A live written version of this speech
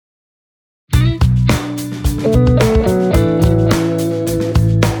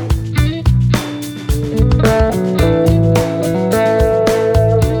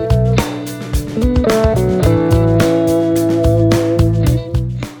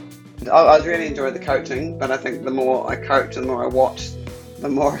I was really enjoying the coaching, but I think the more I coach and the more I watch, the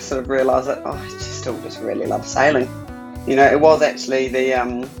more I sort of realise that I still just really love sailing. It was actually the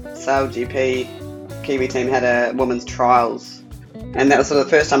Sail GP Kiwi team had a women's trials, and that was sort of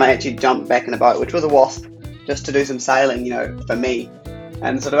the first time I actually jumped back in a boat, which was a wasp, just to do some sailing, for me.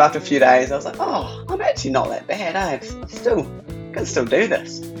 And sort of after a few days, I was like, oh, I'm actually not that bad. I can still do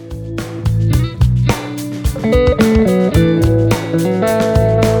this.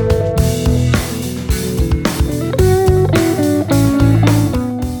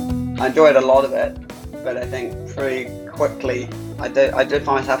 I enjoyed a lot of it, but I think pretty quickly I did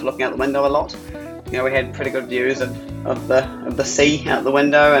find myself looking out the window a lot. We had pretty good views of the sea out the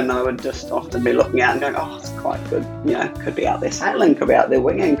window, and I would just often be looking out and going, oh, it's quite good. Could be out there sailing, could be out there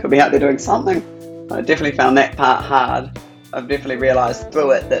winging, could be out there doing something. I definitely found that part hard. I've definitely realised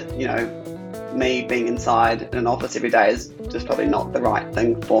through it that, me being inside in an office every day is just probably not the right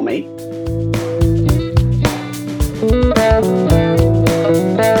thing for me.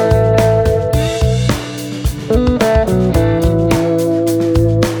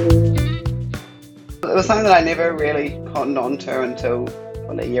 It was something that I never really cottoned on to until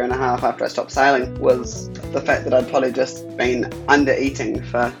probably a year and a half after I stopped sailing, was the fact that I'd probably just been under-eating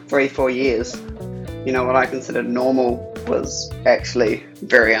for 3-4 years. What I considered normal was actually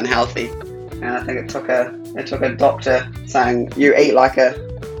very unhealthy. And I think it took a doctor saying, you eat like a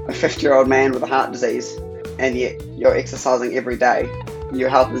 50-year-old man with a heart disease, and yet you're exercising every day. Your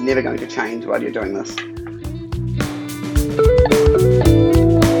health is never going to change while you're doing this.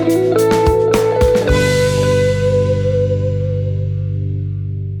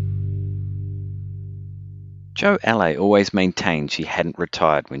 Jo Allais always maintained she hadn't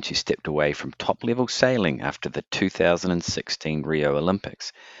retired when she stepped away from top-level sailing after the 2016 Rio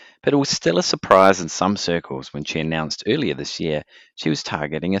Olympics, but it was still a surprise in some circles when she announced earlier this year she was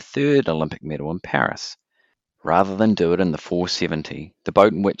targeting a third Olympic medal in Paris. Rather than do it in the 470, the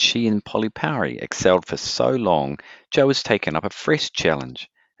boat in which she and Polly Powery excelled for so long, Jo has taken up a fresh challenge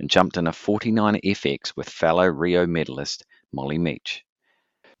and jumped in a 49er FX with fellow Rio medalist Molly Meech.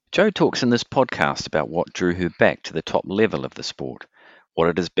 Jo talks in this podcast about what drew her back to the top level of the sport, what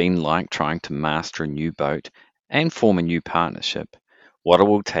it has been like trying to master a new boat and form a new partnership, what it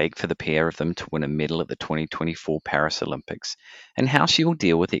will take for the pair of them to win a medal at the 2024 Paris Olympics, and how she will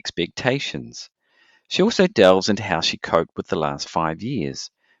deal with expectations. She also delves into how she coped with the last 5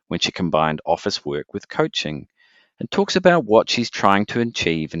 years, when she combined office work with coaching, and talks about what she's trying to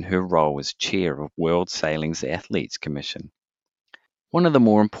achieve in her role as chair of World Sailing's Athletes Commission. One of the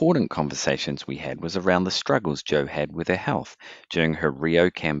more important conversations we had was around the struggles Jo had with her health during her Rio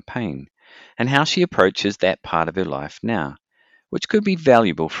campaign, and how she approaches that part of her life now, which could be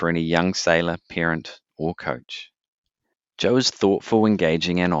valuable for any young sailor, parent, or coach. Jo is thoughtful,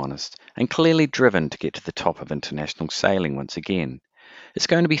 engaging, and honest, and clearly driven to get to the top of international sailing once again. It's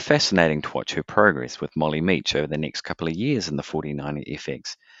going to be fascinating to watch her progress with Molly Meech over the next couple of years in the 49er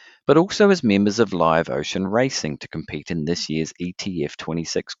FX, but also as members of Live Ocean Racing to compete in this year's ETF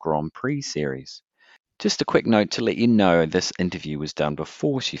 26 Grand Prix Series. Just a quick note to let you know this interview was done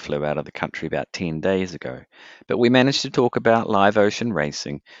before she flew out of the country about 10 days ago, but we managed to talk about Live Ocean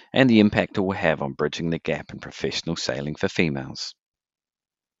Racing and the impact it will have on bridging the gap in professional sailing for females.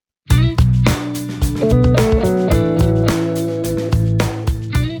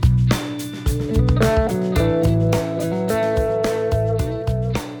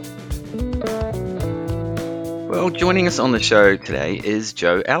 Well, joining us on the show today is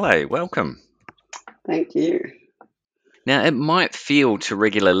Jo Allais. Welcome. Thank you. Now, it might feel to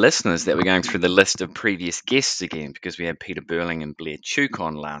regular listeners that we're going through the list of previous guests again, because we had Peter Burling and Blair Tuke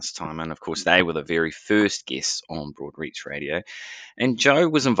on last time, and of course they were the very first guests on Broadreach Radio. And Jo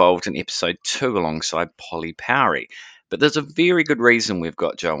was involved in episode 2 alongside Polly Powery. But there's a very good reason we've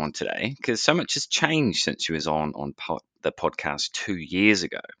got Jo on today, because so much has changed since she was on the podcast 2 years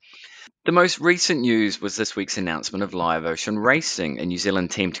ago. The most recent news was this week's announcement of Live Ocean Racing, a New Zealand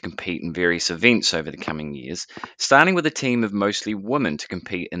team to compete in various events over the coming years, starting with a team of mostly women to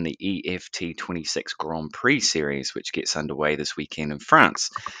compete in the EFT 26 Grand Prix Series, which gets underway this weekend in France.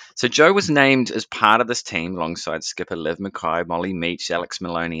 So Jo was named as part of this team alongside skipper Liv Mackay, Molly Meech, Alex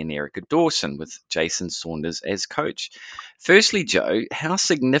Maloney and Erica Dawson, with Jason Saunders as coach. Firstly, Jo, how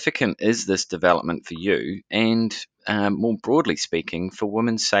significant is this development for you and, more broadly speaking, for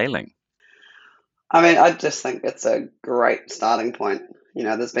women's sailing? I just think it's a great starting point.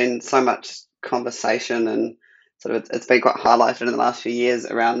 There's been so much conversation and sort of it's been quite highlighted in the last few years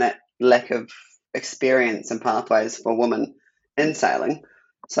around that lack of experience and pathways for women in sailing.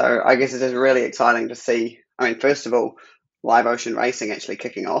 So I guess it's just really exciting to see, first of all, Live Ocean Racing actually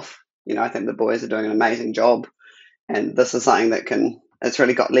kicking off. I think the boys are doing an amazing job, and this is something that it's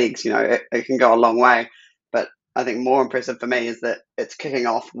really got legs. It can go a long way. But I think more impressive for me is that it's kicking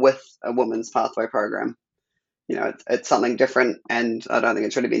off with a women's pathway program. It's something different, and I don't think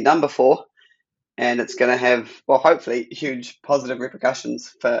it's really been done before. And it's going to have, well, hopefully, huge positive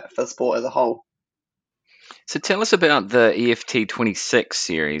repercussions for sport as a whole. So tell us about the EFT 26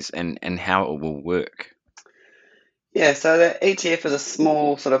 series and how it will work. Yeah, so the ETF is a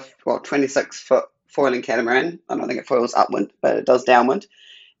small sort of, 26-foot foiling catamaran. I don't think it foils upwind, but it does downwind.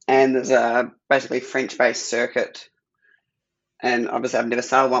 And there's a basically French-based circuit. And obviously, I've never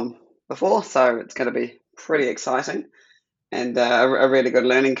sailed one before, so it's going to be pretty exciting and a really good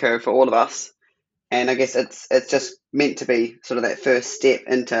learning curve for all of us. And I guess it's just meant to be sort of that first step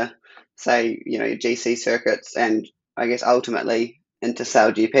into, say, your GC circuits, and I guess ultimately into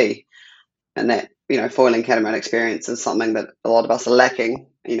Sail GP. And that foiling catamaran experience is something that a lot of us are lacking.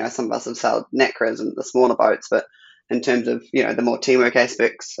 Some of us have sailed NACRAs and the smaller boats, but in terms of the more teamwork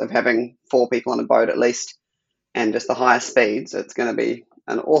aspects of having four people on a boat at least, and just the higher speeds, it's going to be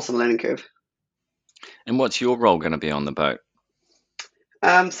an awesome learning curve. And what's your role going to be on the boat?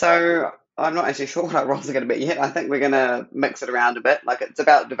 So I'm not actually sure what our roles are going to be yet. I think we're going to mix it around a bit. Like, it's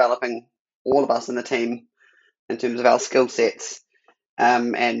about developing all of us in the team in terms of our skill sets.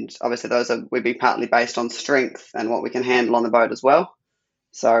 And obviously would be partly based on strength and what we can handle on the boat as well.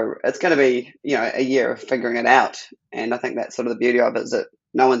 So it's going to be, a year of figuring it out. And I think that's sort of the beauty of it, is that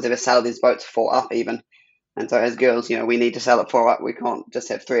no one's ever sailed these boats four up even. And so as girls, we need to sail it four up. We can't just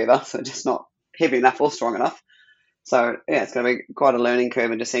have three of us. We're just not heavy enough or strong enough. So yeah, it's going to be quite a learning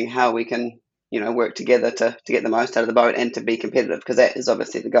curve, and just seeing how we can, work together to get the most out of the boat and to be competitive, because that is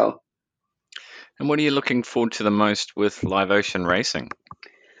obviously the goal. And what are you looking forward to the most with Live Ocean Racing?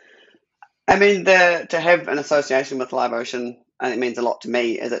 I mean, to have an association with Live Ocean, and it means a lot to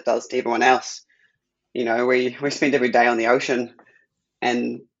me as it does to everyone else. We spend every day on the ocean,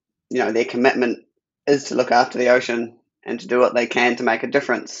 and their commitment is to look after the ocean and to do what they can to make a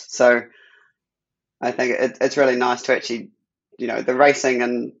difference. So I think it's really nice to actually, the racing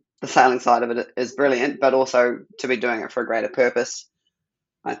and the sailing side of it is brilliant, but also to be doing it for a greater purpose,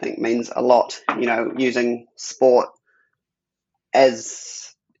 I think means a lot. Using sport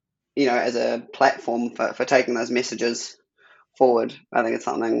as, as a platform for taking those messages forward. I think it's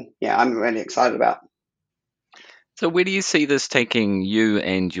something, yeah, I'm really excited about. So where do you see this taking you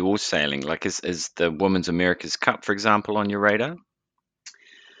and your sailing? Like, is the Women's America's Cup, for example, on your radar?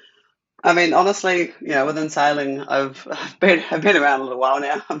 I mean, honestly, within sailing, I've been around a little while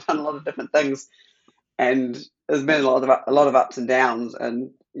now. I've done a lot of different things, and there's been a lot of ups and downs,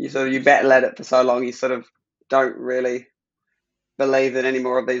 and you battle at it for so long, you sort of don't really believe that any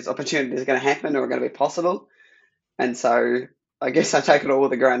more of these opportunities are going to happen or are going to be possible. And so I guess I take it all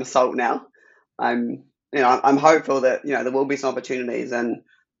with a grain of salt now. I'm hopeful that there will be some opportunities and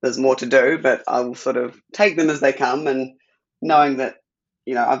there's more to do, but I will sort of take them as they come, and knowing that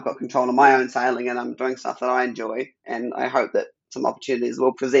I've got control of my own sailing and I'm doing stuff that I enjoy, and I hope that some opportunities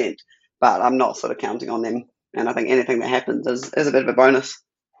will present, but I'm not sort of counting on them. And I think anything that happens is a bit of a bonus.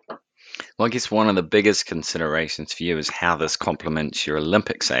 Well, I guess one of the biggest considerations for you is how this complements your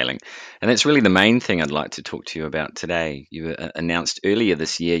Olympic sailing. And that's really the main thing I'd like to talk to you about today. You announced earlier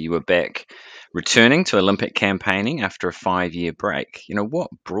this year you were back returning to Olympic campaigning after a 5-year break. What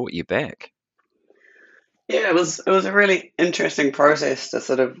brought you back? Yeah, it was a really interesting process to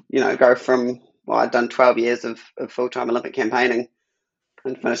sort of go from, well, I'd done 12 years of full time Olympic campaigning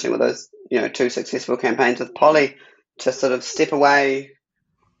and finishing with those two successful campaigns with Polly, to sort of step away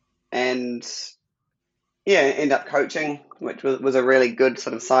and yeah, end up coaching, which was a really good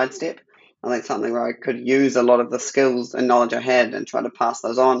sort of sidestep. I think something where I could use a lot of the skills and knowledge I had and try to pass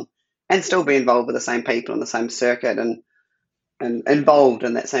those on, and still be involved with the same people in the same circuit, and involved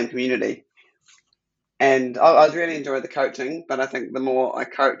in that same community. And I was really enjoying the coaching, but I think the more I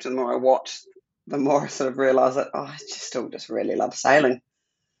coach and the more I watch, the more I sort of realise that, I still just really love sailing.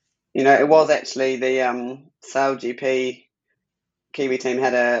 It was actually the Sail GP Kiwi team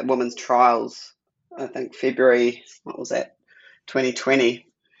had a women's trials, I think February, what was that, 2020.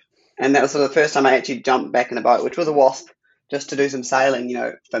 And that was sort of the first time I actually jumped back in a boat, which was a wasp, just to do some sailing,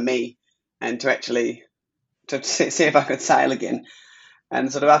 for me, and to actually to see if I could sail again. And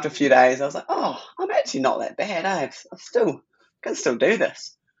sort of after a few days, I was like, oh, I'm actually not that bad. I still can still do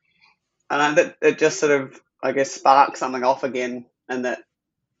this. And that it just sort of, I guess, sparked something off again, and that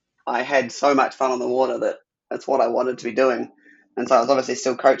I had so much fun on the water that that's what I wanted to be doing. And so I was obviously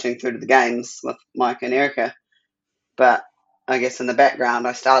still coaching through to the games with Mike and Erica, but I guess in the background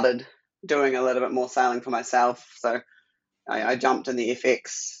I started doing a little bit more sailing for myself. So I jumped in the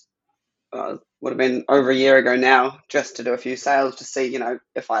FX would have been over a year ago now, just to do a few sails to see,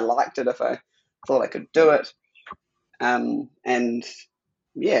 if I liked it, if I thought I could do it. And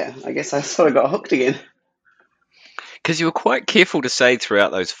yeah, I guess I sort of got hooked again. Because you were quite careful to say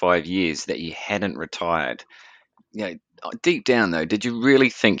throughout those 5 years that you hadn't retired. You know, deep down though, did you really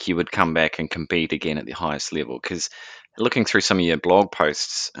think you would come back and compete again at the highest level? Because looking through some of your blog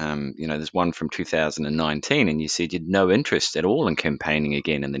posts, there's one from 2019, and you said you'd no interest at all in campaigning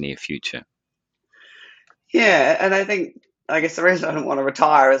again in the near future. Yeah, and I guess the reason I don't want to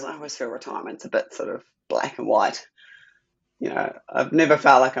retire is I always feel retirement's a bit sort of black and white. I've never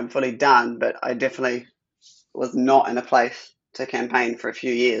felt like I'm fully done, but I definitely was not in a place to campaign for a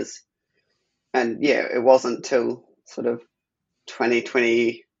few years. And yeah, it wasn't till sort of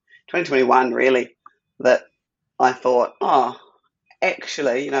 2020, 2021 really, that I thought, oh,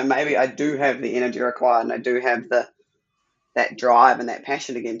 actually, maybe I do have the energy required and I do have that drive and that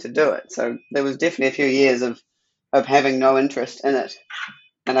passion again to do it. So there was definitely a few years of having no interest in it.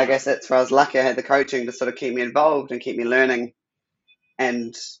 And I guess that's where I was lucky. I had the coaching to sort of keep me involved and keep me learning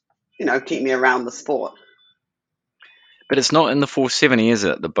and, keep me around the sport. But it's not in the 470, is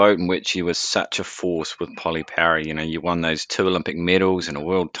it? The boat in which you were such a force with Polly Parry. You won those 2 Olympic medals and a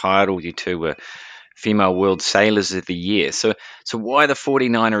world title. You two were female world sailors of the year. So why the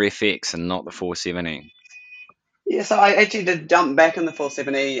 49er FX and not the 470? Yeah, so I actually did jump back in the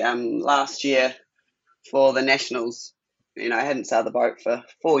 470 last year for the Nationals. I hadn't sailed the boat for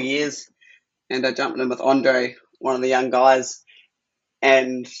 4 years, and I jumped in with Andre, one of the young guys.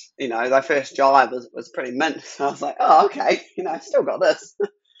 And, their first jive was pretty mint. So I was like, oh, okay, I've still got this.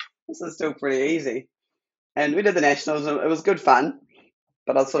 This is still pretty easy. And we did the Nationals, and it was good fun.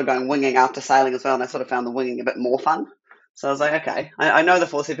 But I was sort of going winging after sailing as well, and I sort of found the winging a bit more fun. So I was like, okay, I know the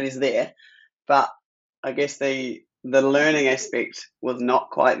 470 is there, but I guess the learning aspect was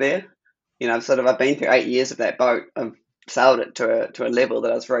not quite there. I've been through 8 years of that boat. I've sailed it to a level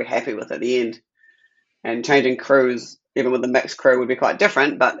that I was very happy with at the end. And changing crews, even with the mixed crew, would be quite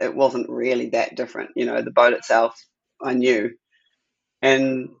different, but it wasn't really that different. The boat itself, I knew.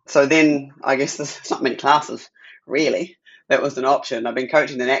 And so then I guess there's not many classes, really. That was an option. I've been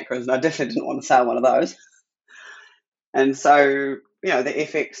coaching the Nacras, and I definitely didn't want to sail one of those. And so, the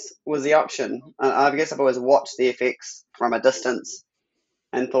FX was the option. I guess I've always watched the FX from a distance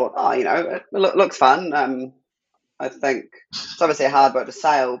and thought, oh, it looks fun. I think it's obviously a hard boat to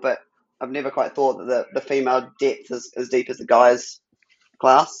sail, but I've never quite thought that the female depth is as deep as the guys'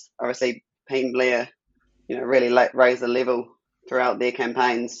 class. Obviously, Pete and Blair, really raised the level throughout their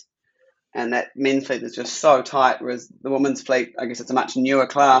campaigns. And that men's fleet is just so tight, whereas the women's fleet, I guess it's a much newer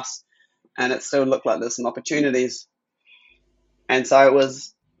class, and it still looked like there's some opportunities. And so it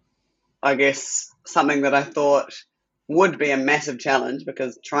was, I guess, something that I thought would be a massive challenge,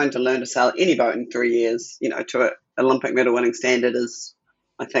 because trying to learn to sail any boat in 3 years, to an Olympic medal winning standard is,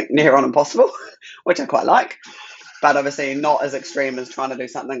 I think, near on impossible, which I quite like. But obviously not as extreme as trying to do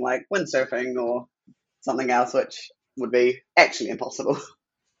something like windsurfing or something else, which would be actually impossible.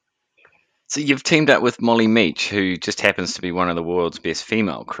 So you've teamed up with Molly Meach, who just happens to be one of the world's best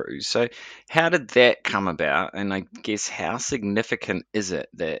female crews. So how did that come about? And I guess how significant is it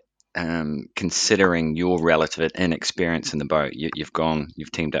that, considering your relative inexperience in the boat,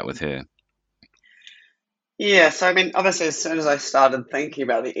 you've teamed up with her? Yeah, so I mean, obviously, as soon as I started thinking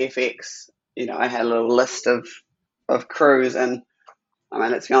about the FX, I had a little list of crews, and I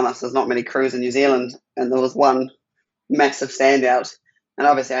mean, let's be honest, there's not many crews in New Zealand, and there was one massive standout. And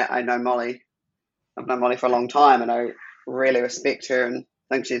obviously, I know Molly. I've known Molly for a long time, and I really respect her and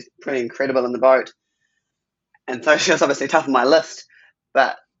think she's pretty incredible in the boat. And so she was obviously top of my list,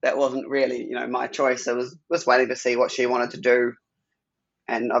 but that wasn't really, my choice. I was waiting to see what she wanted to do,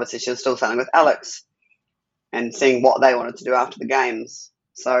 and obviously she was still sailing with Alex and seeing what they wanted to do after the games.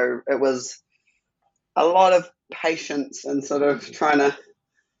 So it was a lot of patience and sort of trying to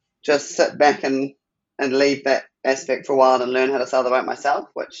just sit back and leave that aspect for a while and learn how to sail the boat myself,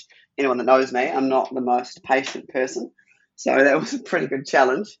 which anyone that knows me, I'm not the most patient person. So that was a pretty good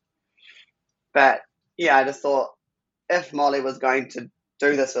challenge. But yeah, I just thought if Molly was going to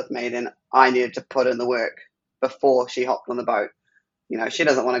do this with me, then I needed to put in the work before she hopped on the boat. She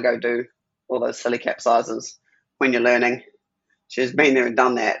doesn't want to go do all those silly capsizes when you're learning. She's been there and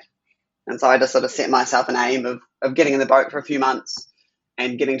done that. And so I just sort of set myself an aim of getting in the boat for a few months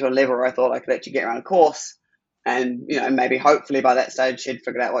and getting to a level where I thought I could actually get around a course. And, maybe hopefully by that stage she'd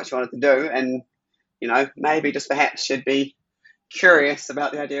figured out what she wanted to do. And, maybe just perhaps she'd be curious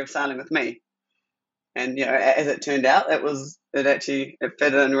about the idea of sailing with me. And, as it turned out, it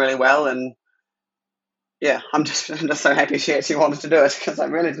fitted in really well. And yeah, I'm just so happy she actually wanted to do it because I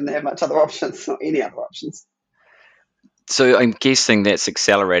really didn't have much other options or any other options. So I'm guessing that's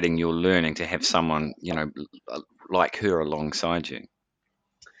accelerating your learning to have someone, like her alongside you.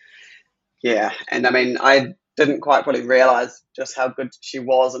 Yeah, and I mean, I didn't quite probably realize just how good she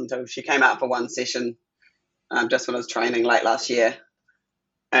was until she came out for one session, just when I was training late last year,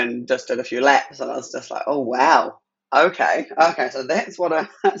 and just did a few laps, and I was just like, oh wow, okay, so that's what a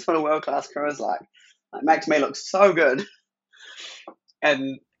that's what a world class crew is like. It makes me look so good,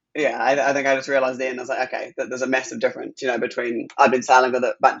 and yeah, I think I just realized then I was like, okay, that there's a massive difference, between I've been sailing with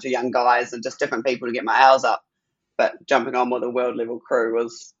a bunch of young guys and just different people to get my hours up, but jumping on with a world level crew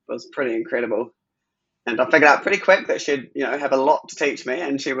was pretty incredible. And I figured out pretty quick that she'd, have a lot to teach me,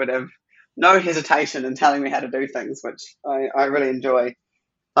 and she would have no hesitation in telling me how to do things, which I really enjoy.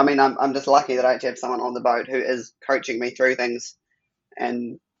 I mean, I'm just lucky that I actually have someone on the boat who is coaching me through things,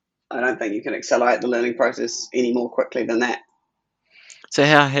 and I don't think you can accelerate the learning process any more quickly than that. So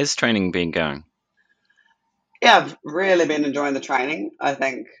how has training been going? Yeah, I've really been enjoying the training. I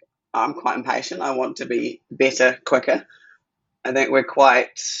think I'm quite impatient. I want to be better, quicker. I think we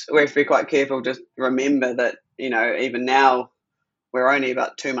have to be quite careful to remember that, even now we're only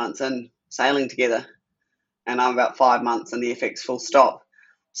about 2 months in sailing together, and I'm about 5 months in the FX full stop.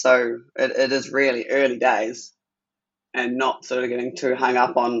 So it is really early days, and not sort of getting too hung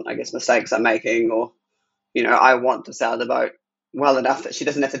up on, I guess, mistakes I'm making, or, I want to sail the boat well enough that she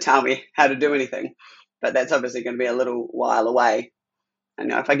doesn't have to tell me how to do anything. But that's obviously going to be a little while away.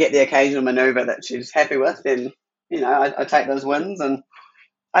 And if I get the occasional maneuver that she's happy with, then, I take those wins. And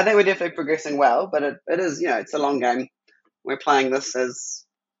I think we're definitely progressing well, but it is, it's a long game. We're playing this as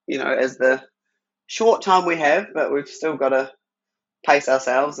the short time we have, but we've still got to pace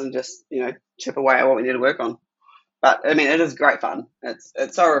ourselves and just chip away at what we need to work on. But I mean, it is great fun. It's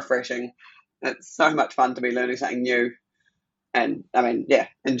so refreshing. It's so much fun to be learning something new, and I mean, yeah,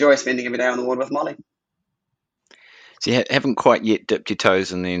 enjoy spending every day on the water with Molly. So you haven't quite yet dipped your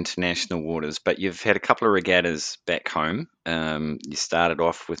toes in the international waters, but you've had a couple of regattas back home. You started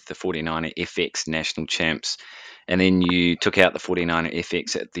off with the 49er FX National Champs, and then you took out the 49er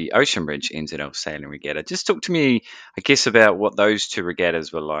FX at the Ocean Bridge NZL Sailing Regatta. Just talk to me, I guess, about what those two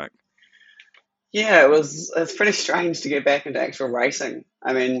regattas were like. Yeah, it's pretty strange to get back into actual racing.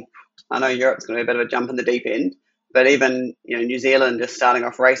 I mean, I know Europe's going to be a bit of a jump in the deep end, but even New Zealand just starting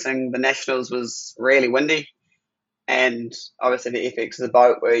off racing, the nationals was really windy, and obviously the FX is a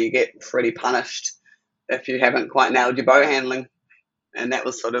boat where you get pretty punished if you haven't quite nailed your bow handling, and that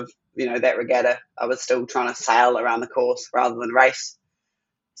was sort of that regatta. I was still trying to sail around the course rather than race,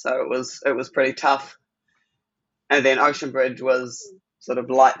 so it was pretty tough. And then Ocean Bridge was sort of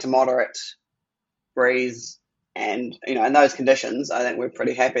light to moderate breeze, and in those conditions, I think we're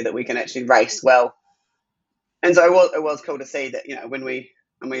pretty happy that we can actually race well. And so it was cool to see that when we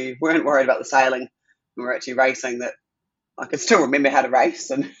weren't worried about the sailing, we were actually racing, that I could still remember how to race,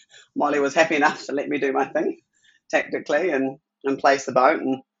 and Molly was happy enough to let me do my thing tactically and place the boat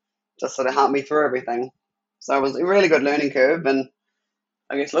and just sort of help me through everything. So it was a really good learning curve, and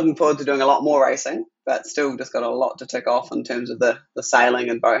I guess looking forward to doing a lot more racing, but still just got a lot to tick off in terms of the sailing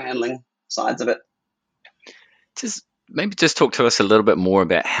and boat handling sides of it. Maybe just talk to us a little bit more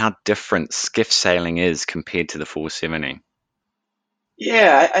about how different skiff sailing is compared to the 470.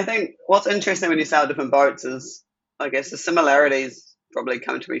 Yeah, I think what's interesting when you sail different boats is, I guess, the similarities probably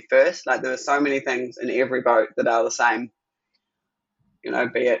come to me first. Like there are so many things in every boat that are the same. Be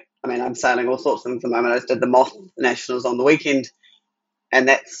it, I mean, I'm sailing all sorts of things at the moment. I just did the Moth Nationals on the weekend, and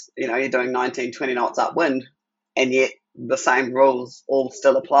that's, you're doing 19, 20 knots upwind, and yet the same rules all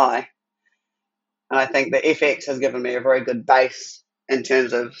still apply. And I think the FX has given me a very good base in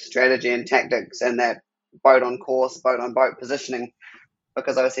terms of strategy and tactics, and that boat on course, boat on boat positioning,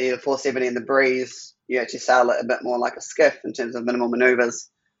 because obviously the 470 and the breeze, you actually sail it a bit more like a skiff in terms of minimal maneuvers.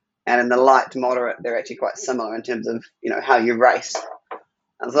 And in the light to moderate, they're actually quite similar in terms of, how you race.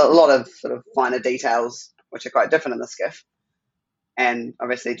 And there's a lot of sort of finer details which are quite different in the skiff. And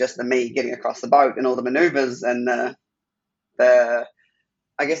obviously just the me getting across the boat and all the maneuvers, and the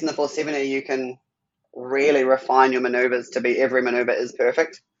I guess in the 470 you can really refine your maneuvers to be every maneuver is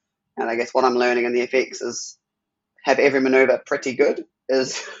perfect. And I guess what I'm learning in the FX is have every maneuver pretty good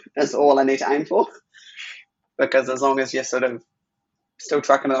is all I need to aim for. Because as long as you're sort of still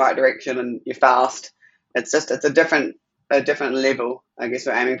trucking in the right direction and you're fast, it's a different level, I guess,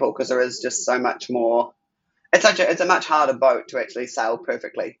 we're aiming for, because there is just so much more. It's a much harder boat to actually sail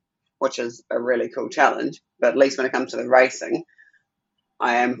perfectly, which is a really cool challenge. But at least when it comes to the racing,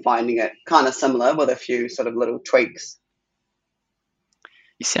 I am finding it kind of similar with a few sort of little tweaks.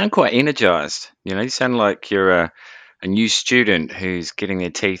 You sound quite energized. You sound like you're a new student who's getting their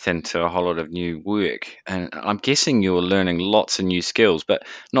teeth into a whole lot of new work. And I'm guessing you're learning lots of new skills, but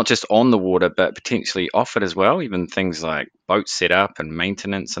not just on the water, but potentially off it as well, even things like boat setup and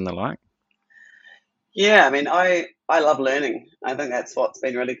maintenance and the like. Yeah, I mean, I love learning. I think that's what's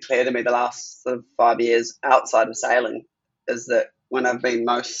been really clear to me the last sort of 5 years outside of sailing, is that when I've been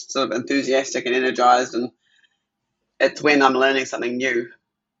most sort of enthusiastic and energized, and it's when I'm learning something new.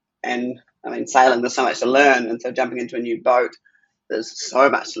 And I mean, sailing, there's so much to learn, and so jumping into a new boat, there's so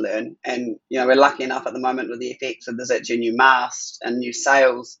much to learn. And we're lucky enough at the moment with the effects of there's actually a new mast and new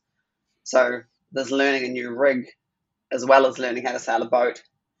sails, so there's learning a new rig as well as learning how to sail a boat.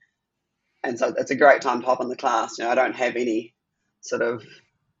 And so it's a great time to hop on the class. I don't have any sort of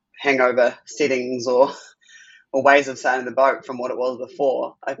hangover settings or ways of sailing the boat from what it was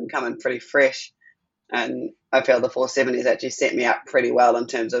before. I can come in pretty fresh, and I feel the 470s actually set me up pretty well in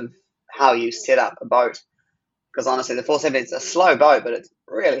terms of how you set up a boat. Because honestly, the 470 is a slow boat, but it's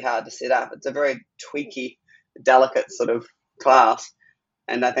really hard to set up. It's a very tweaky, delicate sort of class.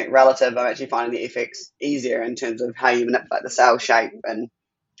 And I think relative, I'm actually finding the FX easier in terms of how you manipulate the sail shape and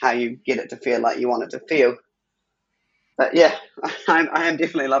how you get it to feel like you want it to feel. But yeah, I am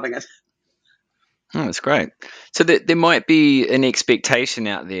definitely loving it. Oh, that's great. So there might be an expectation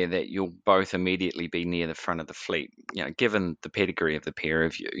out there that you'll both immediately be near the front of the fleet, given the pedigree of the pair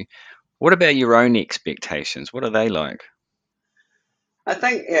of you. What about your own expectations? What are they like? I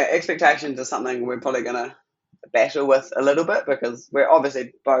think yeah, expectations are something we're probably going to battle with a little bit because we're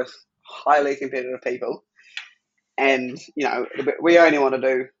obviously both highly competitive people, and we only want to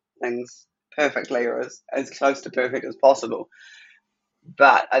do things perfectly or as close to perfect as possible.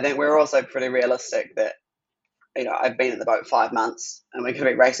 But I think we're also pretty realistic that I've been in the boat 5 months, and we're going to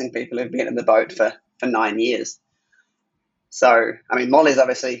be racing people who've been in the boat for 9 years. So I mean, Molly's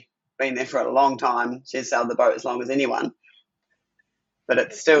obviously been there for a long time. She's sailed the boat as long as anyone, but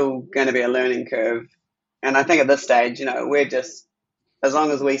it's still going to be a learning curve. And I think at this stage, we're just, as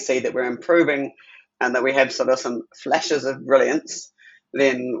long as we see that we're improving and that we have sort of some flashes of brilliance,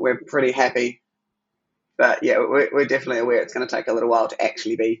 then we're pretty happy. But yeah, we're definitely aware it's going to take a little while to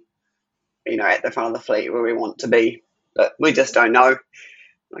actually be, at the front of the fleet where we want to be. But we just don't know.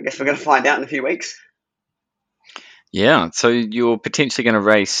 I guess we're going to find out in a few weeks. Yeah, so you're potentially going to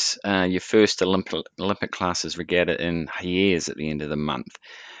race your first Olympic classes regatta in Hyeres at the end of the month.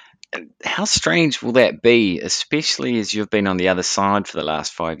 How strange will that be, especially as you've been on the other side for the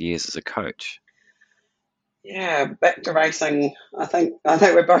last 5 years as a coach? Yeah, back to racing. I think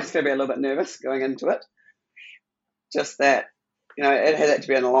we're both going to be a little bit nervous going into it. Just that, it has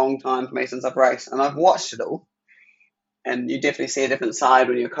actually been a long time for me since I've raced, and I've watched it all. And you definitely see a different side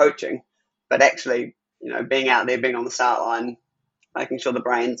when you're coaching. But actually, being out there, being on the start line, making sure the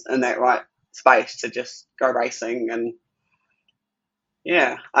brain's in that right space to just go racing. And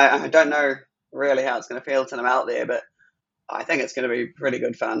yeah, I don't know really how it's going to feel till I'm out there, but I think it's going to be pretty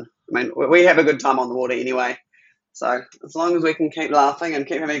good fun. I mean, we have a good time on the water anyway. So as long as we can keep laughing and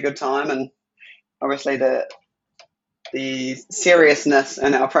keep having a good time, and obviously the seriousness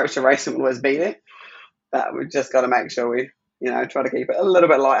in our approach to racing will always be there, but we've just got to make sure we, try to keep it a little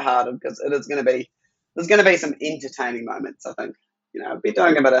bit lighthearted because it is going to be, there's going to be some entertaining moments. I think, I'll be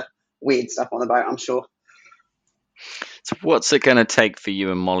doing a bit of weird stuff on the boat, I'm sure. So, what's it going to take for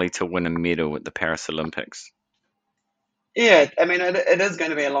you and Molly to win a medal at the Paris Olympics? Yeah, I mean, it is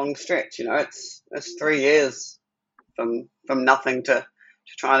going to be a long stretch. It's 3 years from nothing to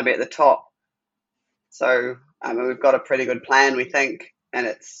trying to be at the top. So I mean, we've got a pretty good plan, we think, and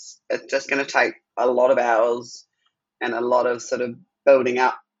it's just going to take a lot of hours and a lot of sort of building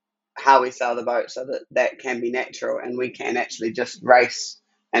up how we sail the boat so that that can be natural and we can actually just race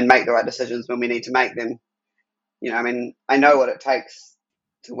and make the right decisions when we need to make them. I mean, I know what it takes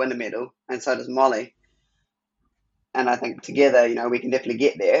to win a medal, and so does Molly. And I think together, we can definitely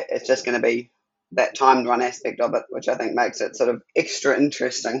get there. It's just going to be that timed run aspect of it, which I think makes it sort of extra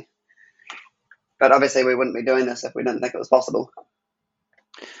interesting. But obviously, we wouldn't be doing this if we didn't think it was possible.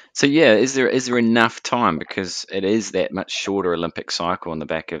 So, yeah, is there enough time because it is that much shorter Olympic cycle on the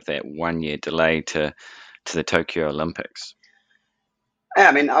back of that 1 year delay to the Tokyo Olympics? Yeah,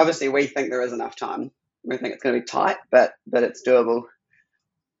 I mean, obviously, we think there is enough time. We think it's going to be tight, but it's doable.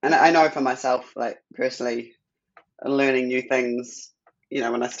 And I know for myself, like personally, learning new things.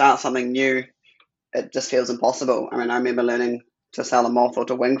 When I start something new, it just feels impossible. I mean, I remember learning to sail a moth or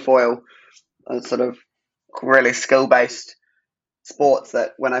to wing foil, sort of really skill based sports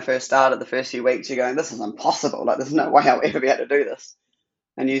that when I first started, the first few weeks, you're going, this is impossible. Like, there's no way I'll ever be able to do this.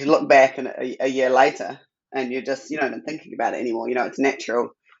 And you look back and a year later, and you're just, you're not even thinking about it anymore. It's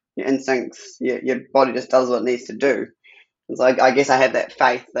natural. Your instincts, your body just does what it needs to do. And so I guess I have that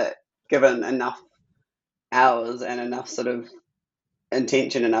faith that given enough hours and enough sort of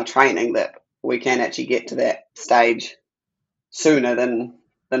intention in our training, that we can actually get to that stage sooner than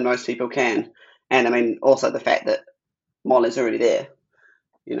most people can. And I mean, also the fact that Molly's already there.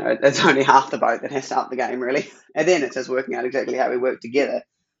 It's only half the boat that has to up the game, really. And then it's just working out exactly how we work together.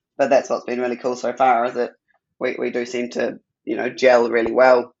 But that's what's been really cool so far, is that we do seem to, gel really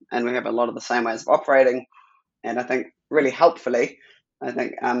well, and we have a lot of the same ways of operating. And I think really helpfully, I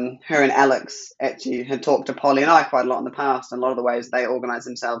think her and Alex actually had talked to Polly and I quite a lot in the past, and a lot of the ways they organised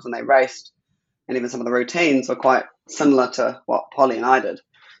themselves when they raced, and even some of the routines were quite similar to what Polly and I did.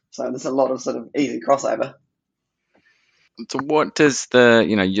 So there's a lot of sort of easy crossover. So what does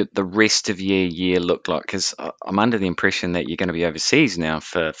the rest of your year look like? Because I'm under the impression that you're going to be overseas now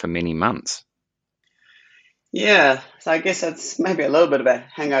for many months. Yeah, so I guess it's maybe a little bit of a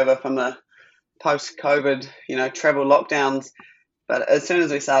hangover from the post-COVID, travel lockdowns. But as soon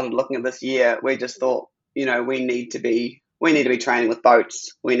as we started looking at this year, we just thought, we need to be training with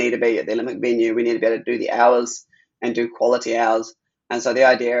boats. We need to be at the Olympic venue. We need to be able to do the hours and do quality hours. And so the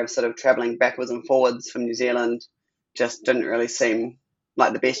idea of sort of traveling backwards and forwards from New Zealand just didn't really seem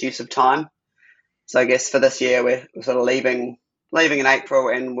like the best use of time. So I guess for this year, we're sort of leaving in April,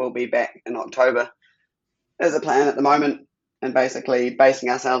 and we'll be back in October as a plan at the moment, and basically basing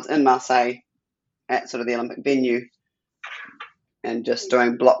ourselves in Marseille at sort of the Olympic venue, and just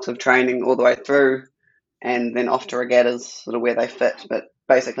doing blocks of training all the way through, and then off to regattas, sort of where they fit, but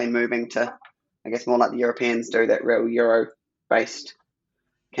basically moving to, I guess, more like the Europeans do, that real Euro-based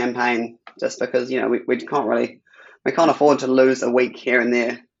campaign, just because, we can't afford to lose a week here and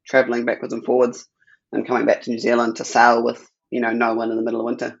there travelling backwards and forwards and coming back to New Zealand to sail with, no one in the middle of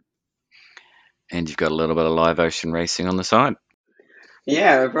winter. And you've got a little bit of live ocean racing on the side.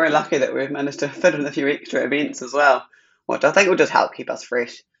 Yeah, we're very lucky that we've managed to fit in a few extra events as well, which I think will just help keep us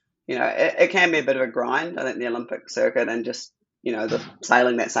fresh. It can be a bit of a grind, I think, the Olympic circuit, and just, the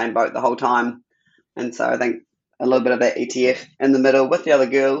sailing that same boat the whole time. And so I think a little bit of that ETF in the middle with the other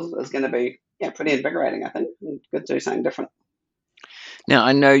girls is going to be, pretty invigorating, I think. Good to do something different. Now,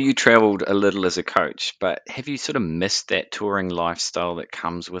 I know you travelled a little as a coach, but have you sort of missed that touring lifestyle that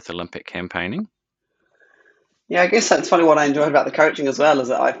comes with Olympic campaigning? Yeah, I guess that's probably what I enjoyed about the coaching as well, is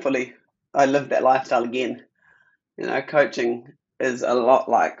that I lived that lifestyle again. Coaching is a lot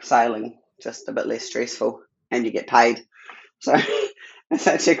like sailing, just a bit less stressful, and you get paid. So it's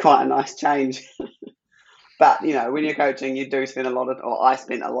actually quite a nice change. But, when you're coaching, you do spend I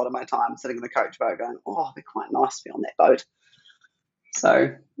spent a lot of my time sitting in the coach boat going, oh, it'd be quite nice to be on that boat.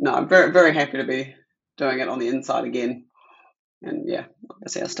 So, no, I'm very, very happy to be doing it on the inside again. And yeah,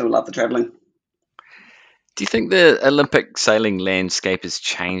 obviously I still love the travelling. Do you think the Olympic sailing landscape has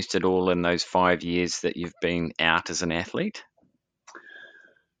changed at all in those 5 years that you've been out as an athlete?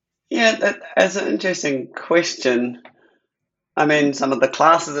 Yeah, that's an interesting question. I mean, some of the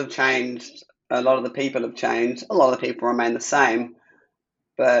classes have changed. A lot of the people have changed. A lot of the people remain the same.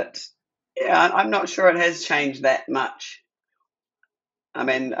 But yeah, I'm not sure it has changed that much. I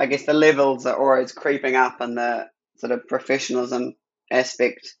mean, I guess the levels are always creeping up, and the sort of professionalism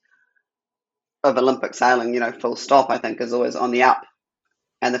aspect of Olympic sailing, full stop, I think, is always on the up.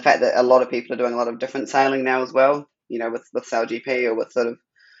 And the fact that a lot of people are doing a lot of different sailing now as well, with SailGP or with sort of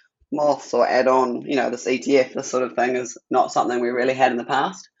moths or add on, this ETF, this sort of thing is not something we really had in the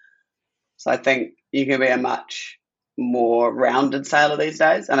past. So I think you can be a much more rounded sailor these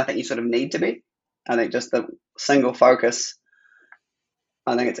days, and I think you sort of need to be. I think just the single focus,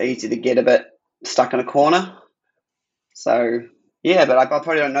 I think it's easy to get a bit stuck in a corner. So yeah, but I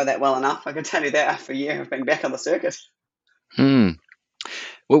probably don't know that well enough. I can tell you that after a year of being back on the circuit.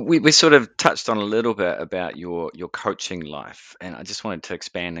 Well, we sort of touched on a little bit about your coaching life, and I just wanted to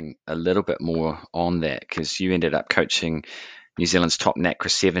expand a little bit more on that, because you ended up coaching New Zealand's top NACRA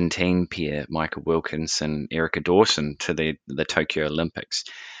 17 pair, Michael Wilkins and Erica Dawson, to the Tokyo Olympics.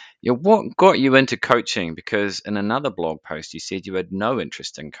 What got you into coaching? Because in another blog post, you said you had no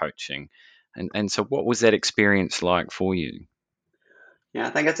interest in coaching. And so what was that experience like for you? Yeah, I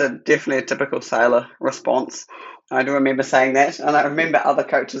think it's definitely a typical sailor response. I do remember saying that, and I remember other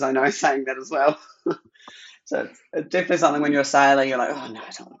coaches I know saying that as well. So it's definitely something when you're a sailor, you're like, oh no,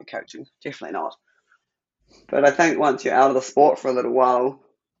 I don't want to be coaching. Definitely not. But I think once you're out of the sport for a little while,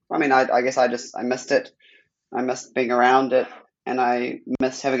 I mean, I guess I missed it. I missed being around it, and I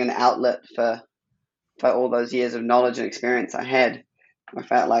missed having an outlet for all those years of knowledge and experience I had. I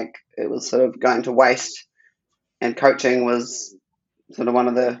felt like it was sort of going to waste, and coaching was sort of one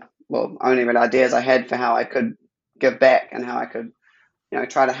of the well, only really ideas I had for how I could give back and how I could,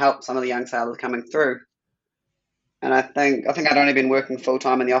 try to help some of the young sailors coming through. And I think I'd only been working full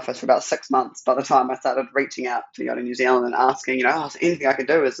time in the office for about 6 months by the time I started reaching out to New Zealand and asking, oh, is there anything I could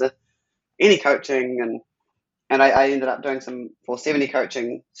do? Is there any coaching? And I ended up doing some 470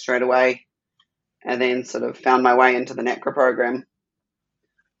 coaching straight away, and then sort of found my way into the NACRA program.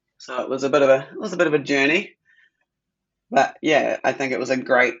 So it was a bit of a journey, but yeah, I think it was a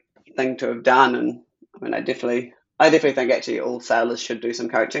great thing to have done. And I mean, I definitely think actually all sailors should do some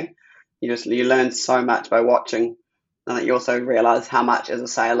coaching. You learn so much by watching, and you also realize how much as a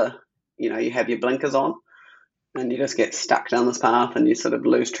sailor, you have your blinkers on, and you just get stuck down this path, and you sort of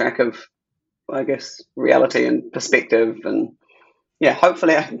lose track of, I guess, reality and perspective. And yeah,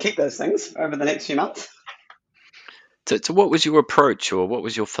 hopefully I can keep those things over the next few months. So what was your approach, or what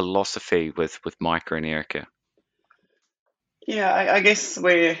was your philosophy with Micah and Erica? Yeah, I guess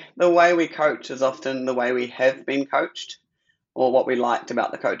the way we coach is often the way we have been coached, or what we liked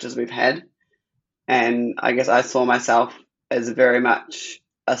about the coaches we've had. And I guess I saw myself as very much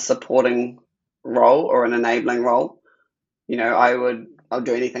a supporting role or an enabling role. I'll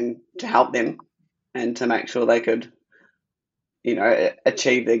do anything to help them and to make sure they could,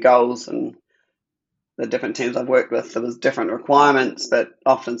 achieve their goals. And the different teams I've worked with, there was different requirements, but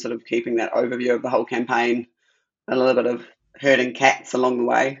often sort of keeping that overview of the whole campaign, a little bit of herding cats along the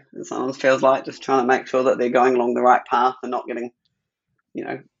way. It sometimes feels like just trying to make sure that they're going along the right path and not getting,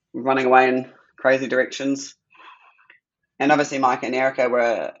 running away in crazy directions. And obviously, Mike and Erica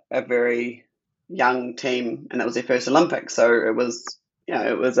were a very young team, and it was their first Olympics, so it was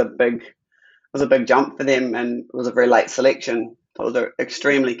a big jump for them, and it was a very late selection. So it was an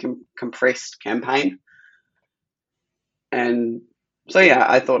extremely compressed campaign, and so yeah,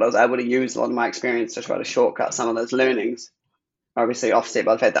 I thought I was able to use a lot of my experience to try to shortcut some of those learnings. Obviously, offset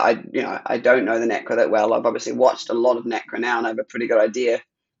by the fact that I don't know the NACRA that well. I've obviously watched a lot of NACRA now, and I have a pretty good idea,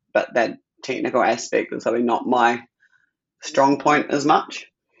 but that technical aspect is probably not my strong point as much.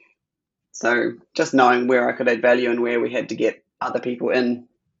 So just knowing where I could add value and where we had to get other people in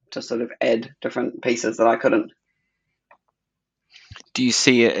to sort of add different pieces that I couldn't. Do you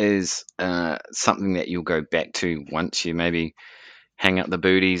see it as something that you'll go back to once you maybe hang up the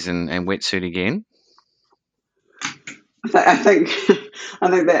booties and wetsuit again? I think I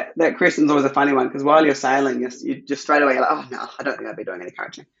think that question's always a funny one, because while you're sailing, you just straight away you're like, oh no, I don't think I'd be doing any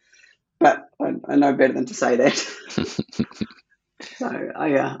coaching. But I know better than to say that. So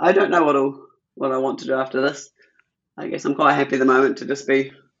I don't know what I want to do after this. I guess I'm quite happy at the moment to just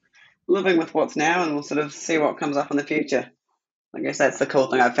be living with what's now, and we'll sort of see what comes up in the future. I guess that's the cool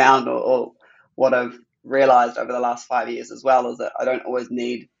thing I've found, or what I've realized over the last 5 years as well, is that I don't always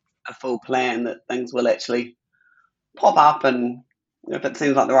need a full plan, that things will actually pop up, and if it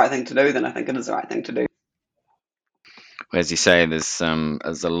seems like the right thing to do, then I think it is the right thing to do. As you say, there's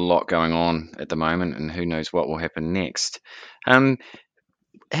a lot going on at the moment, and who knows what will happen next.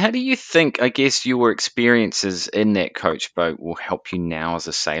 How do you think, I guess, your experiences in that coach boat will help you now as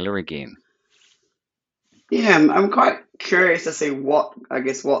a sailor again? Yeah, I'm quite curious to see what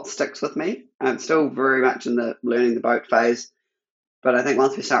sticks with me. I'm still very much in the learning the boat phase, but I think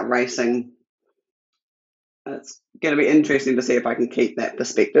once we start racing, it's going to be interesting to see if I can keep that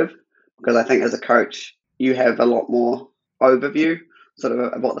perspective, because I think as a coach, you have a lot more overview, sort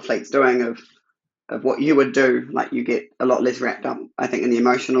of what the fleet's doing, of what you would do. Like, you get a lot less wrapped up, I think, in the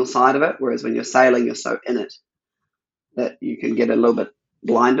emotional side of it, whereas when you're sailing, you're so in it that you can get a little bit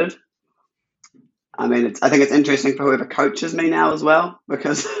blinded. I mean, I think it's interesting for whoever coaches me now as well,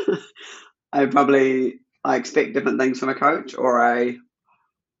 because I expect different things from a coach, or I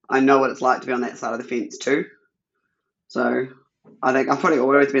know what it's like to be on that side of the fence too. So I think I've probably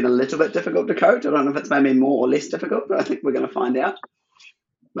always been a little bit difficult to coach. I don't know if it's made me more or less difficult, but I think we're going to find out.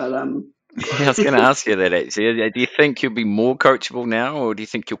 But Yeah, I was going to ask you that actually. Do you think you'll be more coachable now, or do you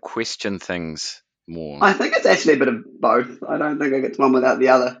think you'll question things more? I think it's actually a bit of both. I don't think I get one without the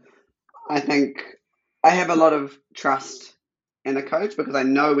other. I think I have a lot of trust in a coach, because I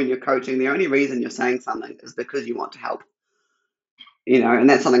know when you're coaching, the only reason you're saying something is because you want to help. And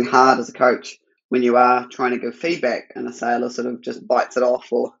that's something hard as a coach when you are trying to give feedback and a sailor sort of just bites it off.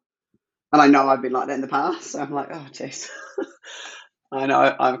 And I know I've been like that in the past, so I'm like, oh, jeez. I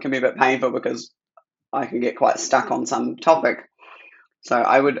know I can be a bit painful, because I can get quite stuck on some topic. So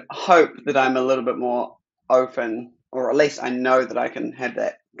I would hope that I'm a little bit more open, or at least I know that I can have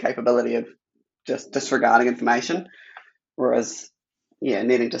that capability of just disregarding information, whereas, yeah,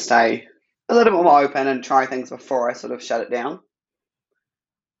 needing to stay a little bit more open and try things before I sort of shut it down.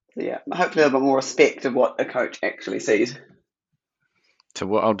 So yeah, hopefully a little bit more respect of what a coach actually sees. So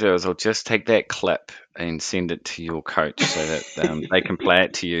what I'll do is I'll just take that clip and send it to your coach so that they can play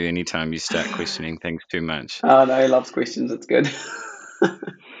it to you anytime you start questioning things too much. Oh no, he loves questions. It's good.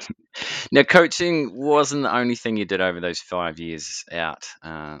 Now, coaching wasn't the only thing you did over those 5 years out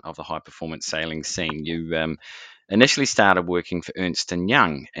of the high performance sailing scene. You initially started working for Ernst &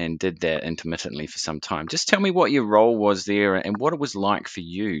 Young and did that intermittently for some time. Just tell me what your role was there and what it was like for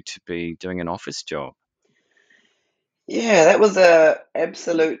you to be doing an office job. Yeah, that was a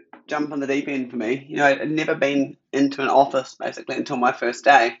absolute jump on the deep end for me. I'd never been into an office basically until my first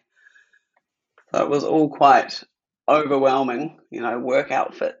day. So it was all quite overwhelming, work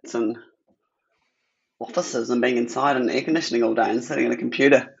outfits and offices and being inside and air conditioning all day and sitting at a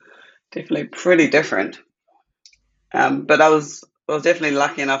computer. Definitely pretty different. But I was definitely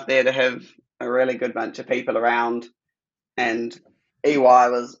lucky enough there to have a really good bunch of people around, and EY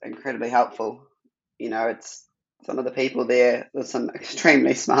was incredibly helpful. It's some of the people there. There's some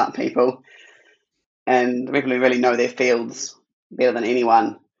extremely smart people, and people who really know their fields better than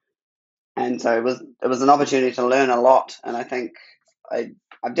anyone. And so it was an opportunity to learn a lot, and I think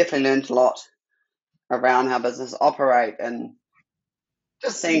I've definitely learned a lot around how business operate and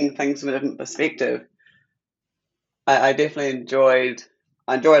just seeing things from a different perspective. I definitely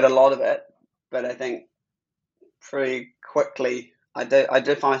I enjoyed a lot of it, but I think pretty quickly I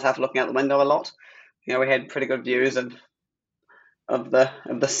did find myself looking out the window a lot. We had pretty good views of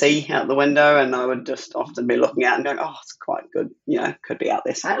the sea out the window, and I would just often be looking out and going, "Oh, it's quite good. Could be out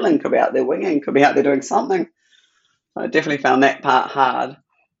there sailing, could be out there winging, could be out there doing something." I definitely found that part hard.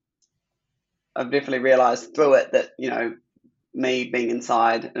 I've definitely realised through it that me being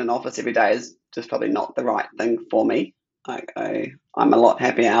inside in an office every day is just probably not the right thing for me. I'm a lot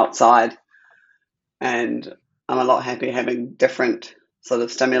happier outside, and I'm a lot happier having different sort of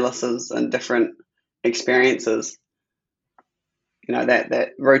stimuluses and different experiences.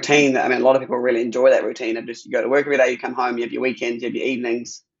 That routine. I mean, a lot of people really enjoy that routine of just you go to work every day, you come home, you have your weekends, you have your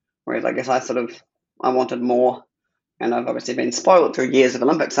evenings. Whereas I guess I wanted more, and I've obviously been spoiled through years of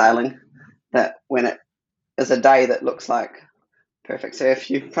Olympic sailing. That when it is a day that looks like perfect surf,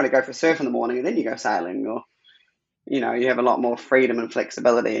 you probably go for a surf in the morning and then you go sailing, or you have a lot more freedom and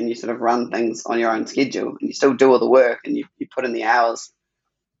flexibility, and you sort of run things on your own schedule, and you still do all the work and you put in the hours,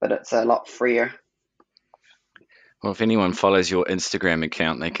 but it's a lot freer. Well, if anyone follows your Instagram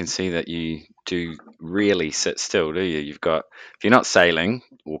account, they can see that you do really sit still, do you? If you're not sailing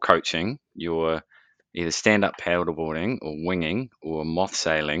or coaching, you're either stand-up paddleboarding or winging or moth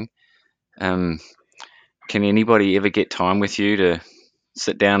sailing. Um, can anybody ever get time with you to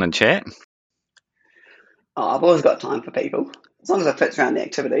sit down and chat? Oh, I've always got time for people, as long as it fits around the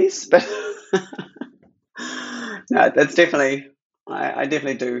activities. But no, that's definitely, I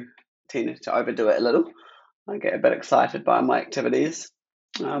definitely do tend to overdo it a little. I get a bit excited by my activities,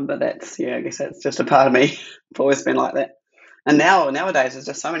 but yeah, I guess that's just a part of me. I've always been like that. And nowadays, there's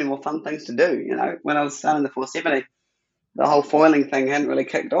just so many more fun things to do. When I was sailing the 470, the whole foiling thing hadn't really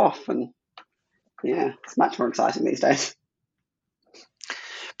kicked off, and yeah, it's much more exciting these days.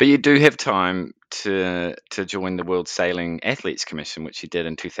 But you do have time to join the World Sailing Athletes Commission, which you did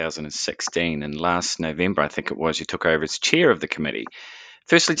in 2016. And last November, I think it was, you took over as chair of the committee.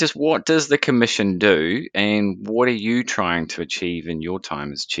 Firstly, just what does the commission do, and what are you trying to achieve in your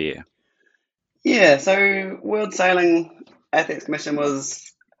time as chair? Yeah, so World Sailing Athletes Commission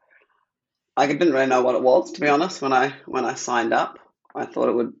I didn't really know what it was, to be honest, when I signed up. I thought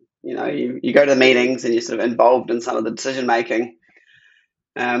it would, you go to the meetings and you're sort of involved in some of the decision making.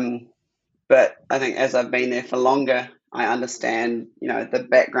 But I think as I've been there for longer, I understand, the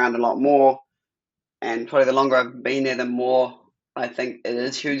background a lot more. And probably the longer I've been there, the more I think it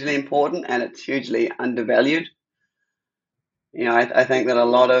is hugely important and it's hugely undervalued. I think that a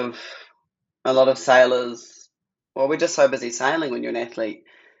lot of sailors, well, we're just so busy sailing when you're an athlete.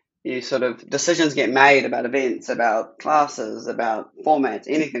 You sort of decisions get made about events, about classes, about formats,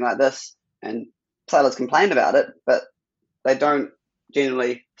 anything like this, and sailors complain about it, but they don't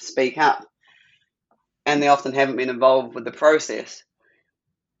generally speak up, and they often haven't been involved with the process.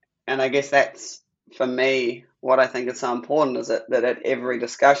 And I guess that's, for me, what I think is so important is that at every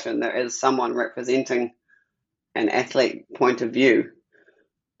discussion there is someone representing an athlete point of view.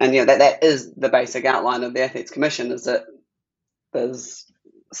 And that is the basic outline of the Athletes Commission, is that there's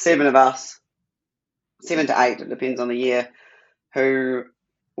seven of us, 7 to 8, it depends on the year, who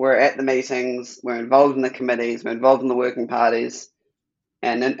were at the meetings, we're involved in the committees, we're involved in the working parties.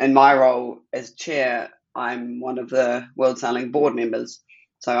 And in my role as chair, I'm one of the World Sailing board members.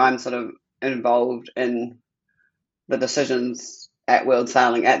 So I'm sort of involved in the decisions at World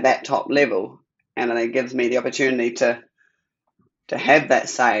Sailing at that top level. And it gives me the opportunity to to have that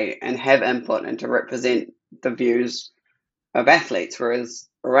say and have input and to represent the views of athletes. Whereas,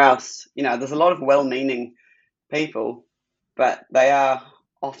 or else, there's a lot of well-meaning people, but they are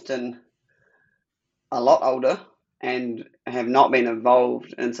often a lot older and have not been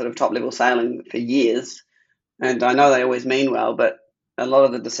involved in sort of top level sailing for years. And I know they always mean well, but a lot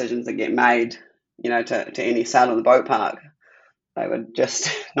of the decisions that get made, to any sail in the boat park, they would just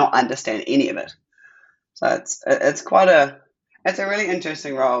not understand any of it. So it's a really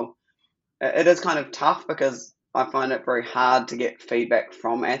interesting role. It is kind of tough because I find it very hard to get feedback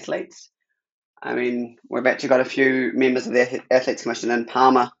from athletes. I mean, we've actually got a few members of the Athletes Commission in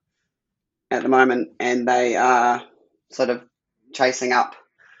Palma at the moment, and they are sort of chasing up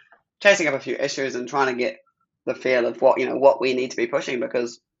a few issues and trying to get the feel of what we need to be pushing,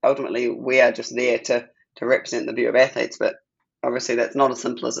 because ultimately we are just there to represent the view of athletes. But obviously that's not as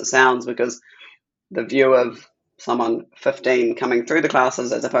simple as it sounds, because the view of someone 15 coming through the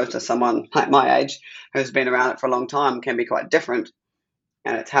classes as opposed to someone like my age who's been around it for a long time can be quite different.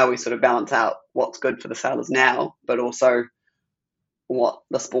 And it's how we sort of balance out what's good for the sailors now, but also what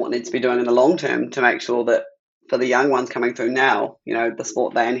the sport needs to be doing in the long term to make sure that for the young ones coming through now, the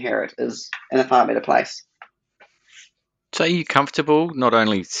sport they inherit is in a far better place. So are you comfortable not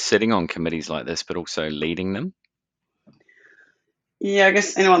only sitting on committees like this, but also leading them? Yeah, I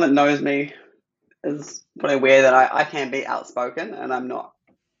guess anyone that knows me is probably aware that I can be outspoken, and I'm not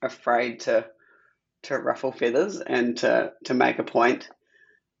afraid to ruffle feathers and to make a point.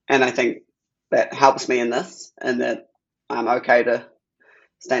 And I think that helps me in this, and that I'm okay to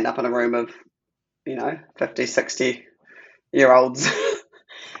stand up in a room of 50, 60 year olds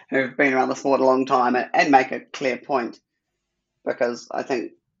who've been around the sport a long time and make a clear point, because I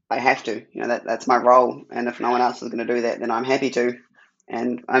think I have to. That's my role, and if no one else is going to do that, then I'm happy to.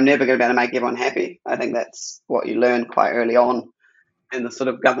 And I'm never going to be able to make everyone happy. I think that's what you learn quite early on in the sort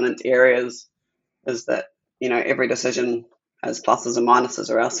of governance areas, is that every decision has pluses and minuses,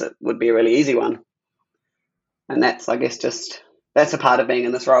 or else it would be a really easy one. And that's, I guess, that's a part of being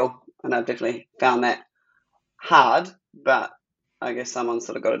in this role. And I've definitely found that hard, but I guess someone's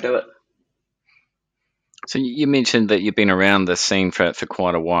sort of got to do it. So you mentioned that you've been around the scene for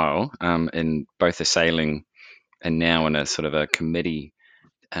quite a while, in both the sailing and now in a sort of a committee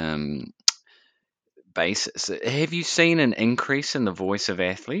basis. Have you seen an increase in the voice of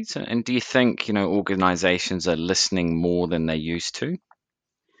athletes? And do you think, organizations are listening more than they used to?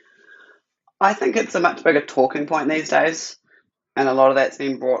 I think it's a much bigger talking point these days, and a lot of that's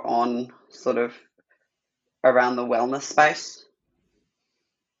been brought on sort of around the wellness space.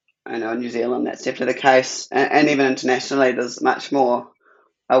 I know in New Zealand that's definitely the case, and even internationally, there's much more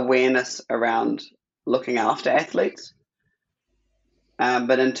awareness around looking after athletes.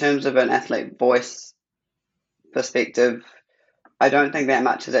 But in terms of an athlete voice perspective, I don't think that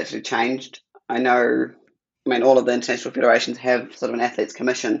much has actually changed. All of the international federations have sort of an athletes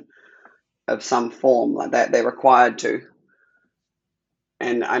commission of some form like that. They're required to.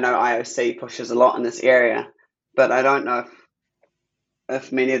 And I know IOC pushes a lot in this area, but I don't know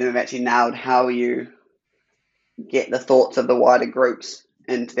if many of them have actually nailed how you get the thoughts of the wider groups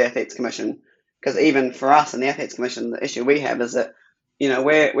into the Athletes Commission. Because even for us in the Athletes Commission, the issue we have is that,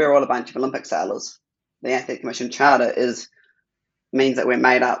 we're all a bunch of Olympic sailors. The Athletes Commission charter means that we're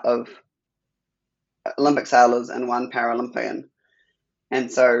made up of Olympic sailors and one Paralympian.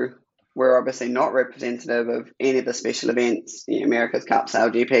 And so we're obviously not representative of any of the special events, America's Cup, Sail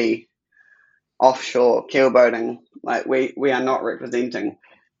GP, offshore, keelboating. Like we are not representing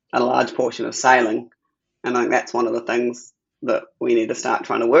a large portion of sailing. And I think that's one of the things that we need to start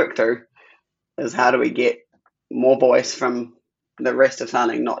trying to work through, is how do we get more voice from the rest of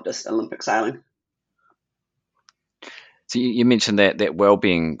sailing, not just Olympic sailing. So you mentioned that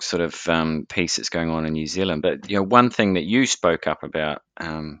well-being sort of piece that's going on in New Zealand, but one thing that you spoke up about,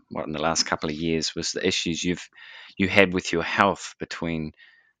 in the last couple of years, was the issues you had with your health between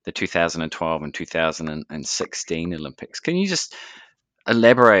the 2012 and 2016 Olympics. Can you just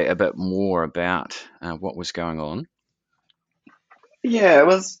elaborate a bit more about what was going on? Yeah, it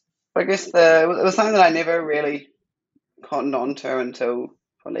was. I guess it was something that I never really cottoned on to until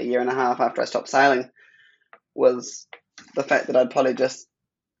probably a year and a half after I stopped sailing, was the fact that I'd probably just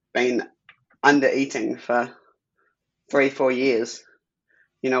been under eating for 3-4 years.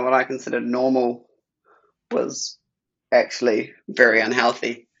 What I considered normal was actually very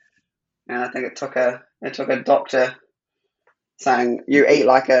unhealthy. And I think it took a doctor saying, you eat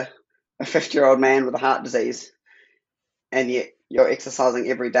like a 50-year-old man with a heart disease, and yet you're exercising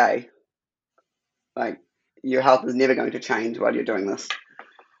every day. Like, your health is never going to change while you're doing this.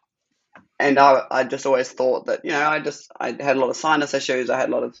 and I just always thought that, I had a lot of sinus issues, I had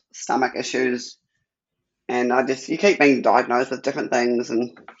a lot of stomach issues, and you keep being diagnosed with different things,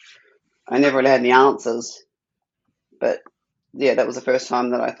 and I never really had any answers. But yeah, that was the first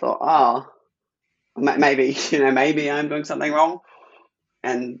time that I thought, maybe, maybe I'm doing something wrong.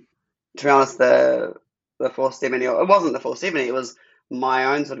 And to be honest, the 470, it wasn't the 470, it was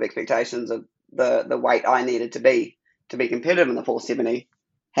my own sort of expectations of the weight I needed to be competitive in the 470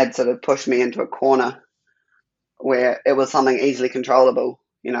 had sort of pushed me into a corner where it was something easily controllable.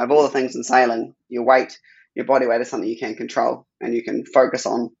 Of all the things in sailing, your weight, your body weight is something you can control and you can focus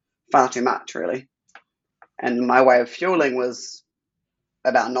on far too much, really. And my way of fueling was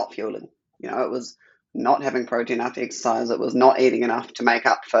about not fueling. It was not having protein after exercise. It was not eating enough to make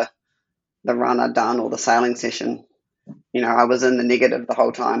up for the run I'd done or the sailing session. I was in the negative the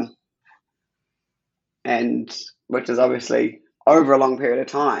whole time, and which is obviously over a long period of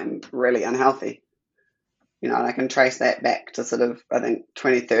time really unhealthy. And I can trace that back to sort of, I think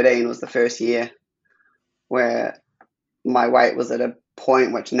 2013 was the first year where my weight was at a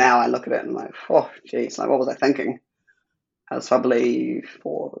point which now I look at it and I'm like, oh, geez, like what was I thinking? I was probably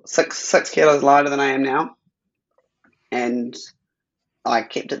 6 kilos lighter than I am now, and I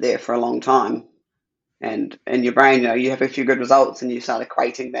kept it there for a long time. And in your brain, you have a few good results, and you start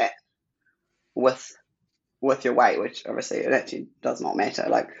equating that with your weight, which obviously it actually does not matter.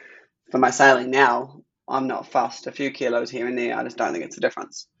 Like for my sailing now, I'm not fussed. A few kilos here and there, I just don't think it's a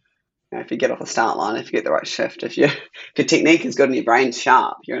difference. If you get off the start line, if you get the right shift, if your technique is good and your brain's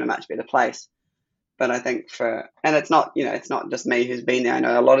sharp, you're in a much better place. But I think and it's not just me who's been there. I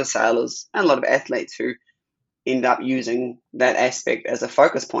know a lot of sailors and a lot of athletes who end up using that aspect as a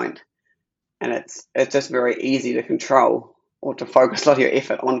focus point, and it's just very easy to control or to focus a lot of your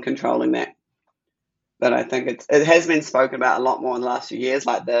effort on controlling that. But I think it has been spoken about a lot more in the last few years,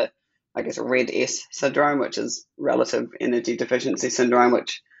 like the, I guess, Red S syndrome, which is relative energy deficiency syndrome,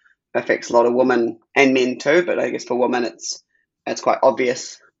 which affects a lot of women and men too. But I guess for women, it's quite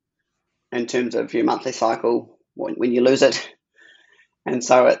obvious in terms of your monthly cycle when you lose it, and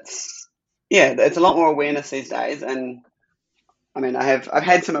so it's a lot more awareness these days. And I mean, I've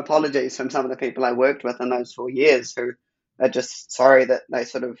had some apologies from some of the people I worked with in those 4 years who are just sorry that they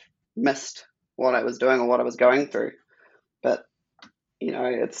sort of missed what I was doing or what I was going through. But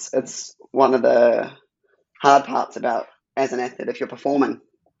it's one of the hard parts about as an athlete if you're performing.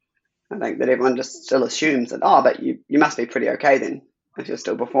 I think that everyone just still assumes that, but you must be pretty okay then if you're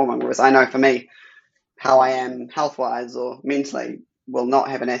still performing. Whereas I know for me, how I am health wise or mentally will not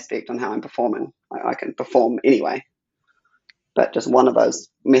have an aspect on how I'm performing. I can perform anyway, but just one of those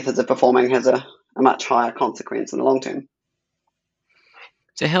methods of performing has a much higher consequence in the long term.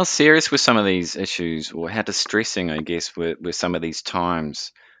 So, how serious were some of these issues, or how distressing, I guess, were some of these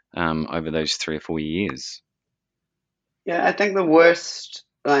times over those 3 or 4 years? Yeah, I think the worst,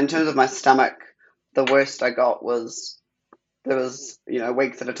 in terms of my stomach, the worst I got was there was,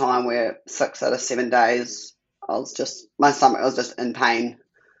 weeks at a time where 6 out of 7 days, my stomach was just in pain.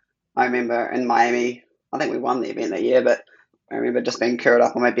 I remember in Miami, I think we won the event that year, but I remember just being curled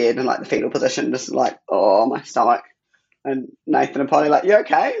up on my bed in like the fetal position, just like, oh, my stomach. And Nathan and Polly like, you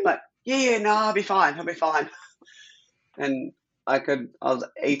okay? I'm like, yeah, no, I'll be fine. I'll be fine. And I was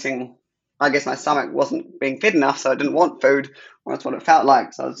eating, I guess my stomach wasn't being fed enough, so I didn't want food, or that's what it felt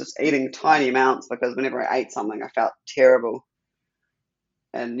like. So I was just eating tiny amounts because whenever I ate something, I felt terrible.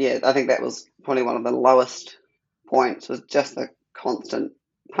 And yeah, I think that was probably one of the lowest points, was just the constant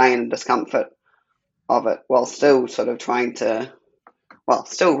pain and discomfort of it, while still sort of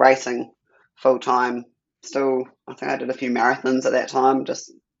still racing full time. Still, I think I did a few marathons at that time,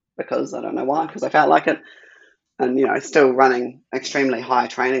 just because I don't know why, because I felt like it. And still running extremely high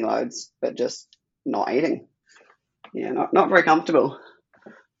training loads, but just not eating. Yeah, not very comfortable.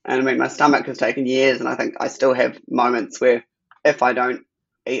 And I mean, my stomach has taken years, and I think I still have moments where if I don't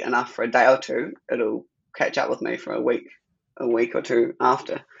eat enough for a day or two, it'll catch up with me for a week or two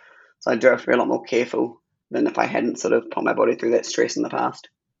after. So I do have to be a lot more careful than if I hadn't sort of put my body through that stress in the past.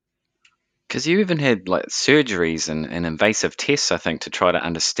 Because you even had like surgeries and invasive tests, I think, to try to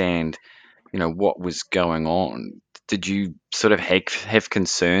understand, what was going on. Did you sort of have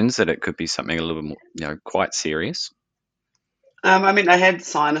concerns that it could be something a little bit more, quite serious? I mean, I had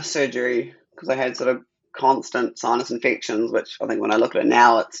sinus surgery because I had sort of constant sinus infections, which I think when I look at it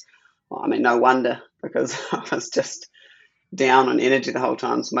now, I mean, no wonder, because I was just down on energy the whole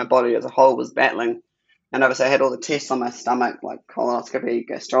time. So my body as a whole was battling. And obviously, I had all the tests on my stomach, like colonoscopy,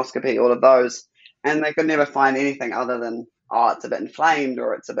 gastroscopy, all of those. And they could never find anything other than, it's a bit inflamed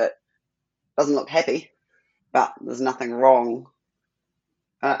or doesn't look happy, but there's nothing wrong.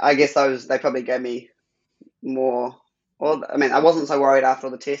 I guess they probably gave me more. Well, I mean, I wasn't so worried after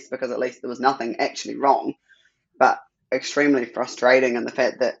all the tests because at least there was nothing actually wrong, but extremely frustrating in the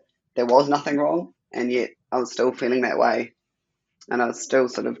fact that there was nothing wrong, and yet I was still feeling that way, and I was still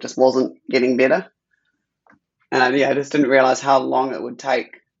sort of just wasn't getting better. And yeah, I just didn't realize how long it would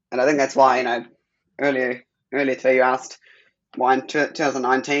take. And I think that's why, earlier earlier today you asked why in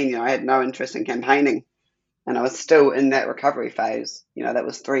 2019, I had no interest in campaigning, and I was still in that recovery phase. That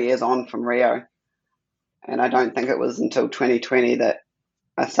was 3 years on from Rio, and I don't think it was until 2020 that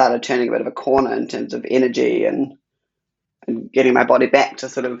I started turning a bit of a corner in terms of energy and getting my body back to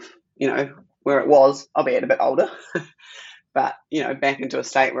sort of, where it was, albeit a bit older, but, back into a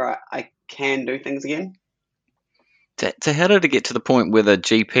state where I can do things again. So how did it get to the point with a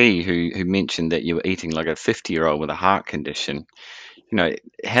GP who mentioned that you were eating like a 50-year-old with a heart condition?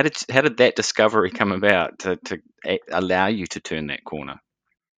 How did that discovery come about to allow you to turn that corner?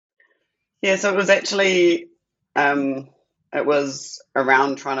 Yeah, so it was actually, it was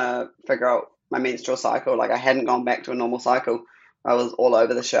around trying to figure out my menstrual cycle. Like I hadn't gone back to a normal cycle. I was all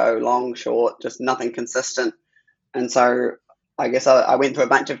over the show, long, short, just nothing consistent. And so I guess I went through a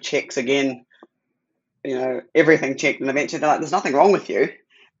bunch of checks again, everything checked, and eventually they're like, "There's nothing wrong with you."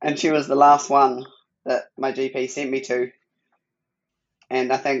 And she was the last one that my GP sent me to,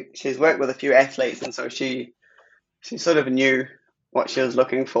 and I think she's worked with a few athletes, and so she sort of knew what she was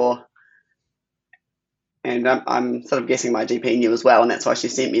looking for, and I'm sort of guessing my GP knew as well, and that's why she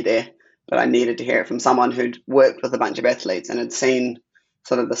sent me there. But I needed to hear it from someone who'd worked with a bunch of athletes and had seen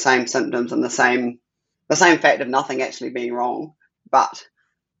sort of the same symptoms and the same fact of nothing actually being wrong, but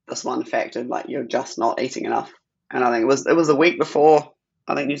this one fact of like you're just not eating enough. And I think it was a week before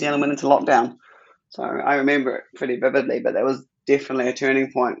I think New Zealand went into lockdown, so I remember it pretty vividly. But that was definitely a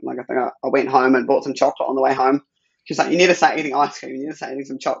turning point. Like I think I went home and bought some chocolate on the way home. She's like, "You need to start eating ice cream. You need to start eating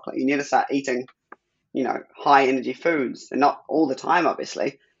some chocolate. You need to start eating, high energy foods, and not all the time,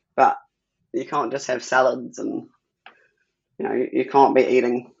 obviously, but you can't just have salads, and you can't be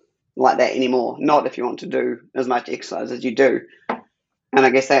eating like that anymore. Not if you want to do as much exercise as you do." And I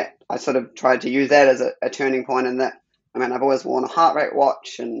guess that I sort of tried to use that as a turning point in that. I mean, I've always worn a heart rate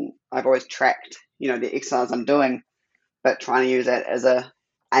watch and I've always tracked, the exercise I'm doing, but trying to use that as a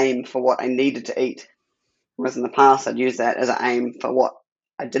aim for what I needed to eat. Whereas in the past, I'd use that as an aim for what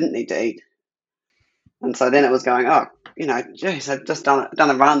I didn't need to eat. And so then it was going, oh, geez, I've just done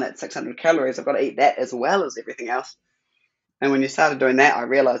a run that's 600 calories. I've got to eat that as well as everything else. And when you started doing that, I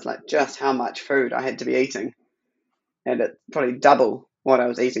realized like just how much food I had to be eating, and it's probably double what I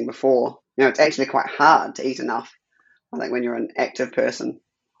was eating before. It's actually quite hard to eat enough, I think, when you're an active person.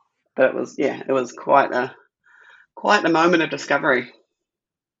 But it was quite a moment of discovery.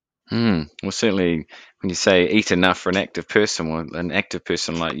 Well, certainly when you say eat enough for an active person, well, an active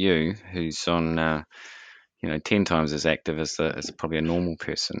person like you, who's on, 10 times as active as probably a normal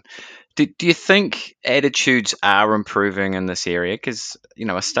person. Do you think attitudes are improving in this area? Because,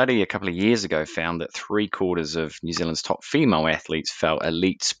 a study a couple of years ago found that 3/4 of New Zealand's top female athletes felt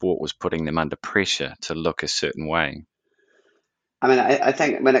elite sport was putting them under pressure to look a certain way. I mean, I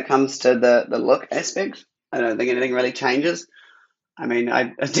think when it comes to the look aspect, I don't think anything really changes. I mean, I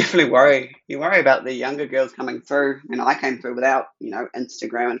definitely worry. You worry about the younger girls coming through. I came through without,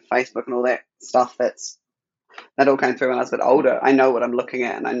 Instagram and Facebook and all that stuff. That all came through when I was a bit older. I know what I'm looking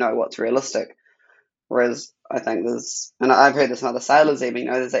at and I know what's realistic. Whereas I think and I've heard this from other sailors even,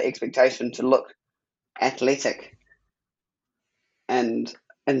 there's that expectation to look athletic, and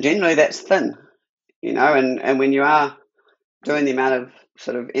generally that's thin, and when you are doing the amount of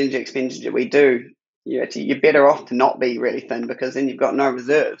sort of energy expenditure we do, you're better off to not be really thin because then you've got no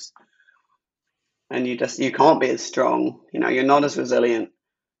reserves, and you can't be as strong. You're not as resilient.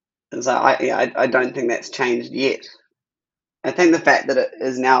 And so I don't think that's changed yet. I think the fact that it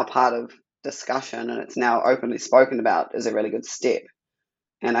is now part of discussion and it's now openly spoken about is a really good step.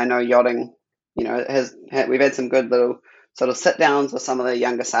 And I know yachting, we've had some good little sort of sit downs with some of the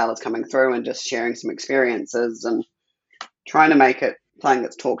younger sailors coming through and just sharing some experiences and trying to make it something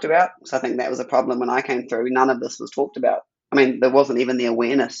that's talked about. So I think that was a problem when I came through. None of this was talked about. I mean, there wasn't even the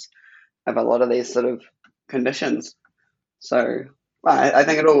awareness of a lot of these sort of conditions. So well, I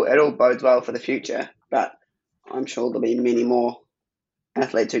think it all bodes well for the future, but I'm sure there'll be many more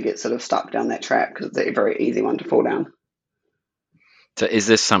athletes who get sort of stuck down that track because it's a very easy one to fall down. So is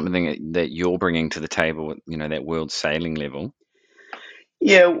this something that you're bringing to the table, that world sailing level?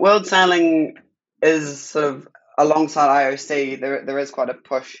 Yeah, world sailing is sort of alongside IOC. There is quite a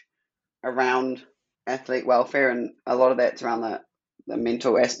push around athlete welfare, and a lot of that's around the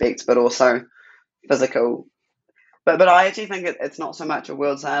mental aspects, but also physical. But I actually think it's not so much a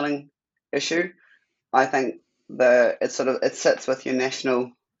world sailing issue. I think it sits with your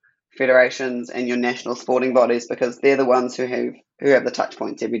national federations and your national sporting bodies because they're the ones who have the touch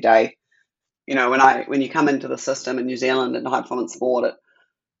points every day. When you come into the system in New Zealand in high performance sport,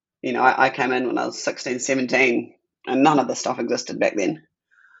 I came in when I was 16, 17, and none of this stuff existed back then.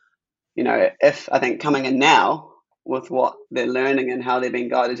 If I think coming in now with what they're learning and how they're being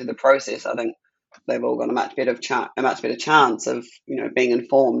guided through the process, I think they've all got a much better chance of being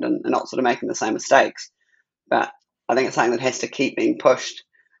informed and not sort of making the same mistakes. But I think it's something that has to keep being pushed.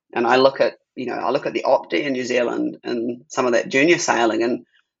 And I look at the Opti in New Zealand and some of that junior sailing, and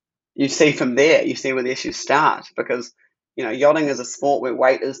you see where the issues start because yachting is a sport where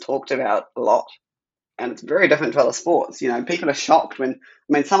weight is talked about a lot, and it's very different to other sports. People are shocked when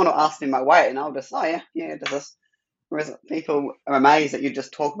someone will ask me my weight, and I'll just yeah, does this. Whereas people are amazed that you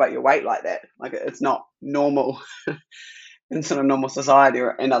just talk about your weight like that, like it's not normal in sort of normal society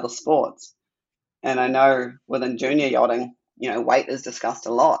or in other sports. And I know within junior yachting, weight is discussed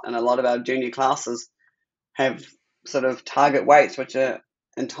a lot, and a lot of our junior classes have sort of target weights which are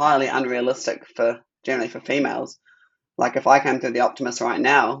entirely unrealistic generally for females. Like if I came through the Optimus right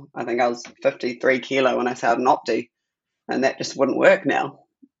now, I think I was 53 kilo when I sailed an Opti, and that just wouldn't work now.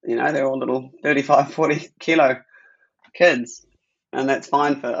 They're all little 35, 40 kilo kids, and that's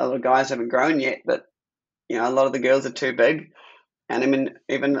fine for other guys who haven't grown yet. But a lot of the girls are too big, and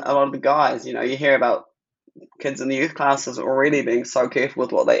even a lot of the guys. You hear about kids in the youth classes already being so careful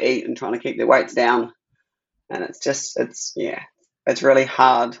with what they eat and trying to keep their weights down, and it's really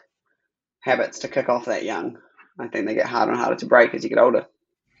hard habits to kick off that young. I think they get harder and harder to break as you get older.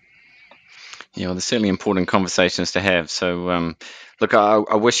 Yeah, well, there's certainly important conversations to have. So, look,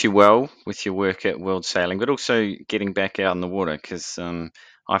 I wish you well with your work at World Sailing, but also getting back out in the water because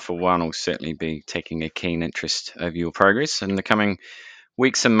I, for one, will certainly be taking a keen interest over your progress in the coming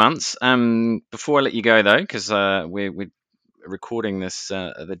weeks and months. Before I let you go, though, because we're recording this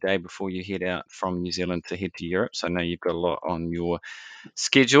the day before you head out from New Zealand to head to Europe, so I know you've got a lot on your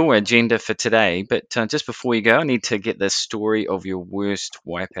schedule agenda for today. But just before you go, I need to get the story of your worst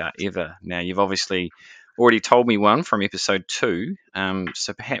wipeout ever. Now, you've obviously already told me one from episode 2,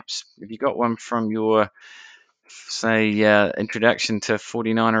 so perhaps have you got one from your, say, introduction to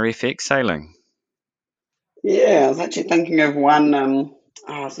 49er FX sailing? Yeah, I was actually thinking of one. It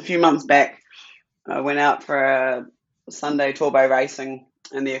was a few months back. I went out for a Sunday tour boat racing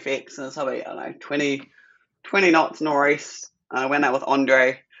in the FX, and it's probably, I don't know, 20 knots northeast. I went out with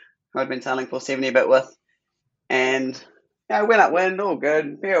Andre, who I'd been sailing 470 a bit with, and I went upwind, all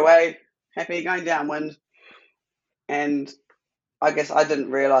good, veer away, happy, going downwind, and I guess I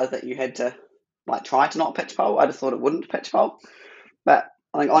didn't realise that you had to try to not pitch pole. I just thought it wouldn't pitch pole, but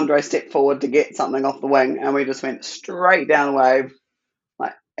I think Andre stepped forward to get something off the wing, and we just went straight down wave,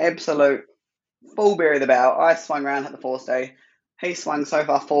 absolute full bury the bow. I swung around, hit the forestay. He swung so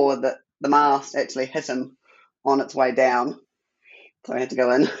far forward that the mast actually hit him on its way down. So I had to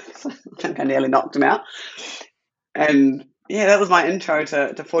go in. I think I nearly knocked him out. And yeah, that was my intro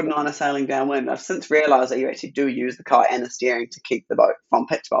to 49er sailing downwind. I've since realised that you actually do use the kite and the steering to keep the boat from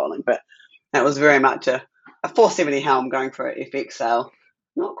pitch bowling, but that was very much a 470 helm going for an FX sail,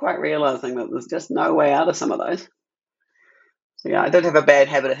 not quite realising that there's just no way out of some of those. So yeah, I did have a bad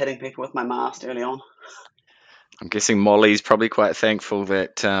habit of hitting people with my mast early on. I'm guessing Molly's probably quite thankful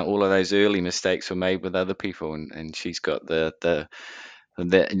that all of those early mistakes were made with other people, and she's got the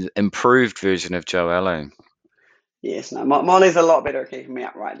improved version of Joello. Yes, no, Molly's a lot better at keeping me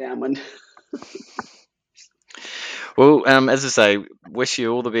upright downwind. Well, as I say, wish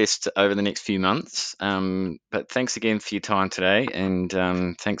you all the best over the next few months. But thanks again for your time today, and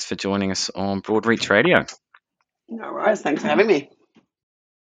thanks for joining us on Broadreach Radio. No worries, thanks for having me.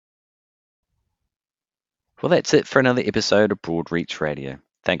 Well, that's it for another episode of Broadreach Radio.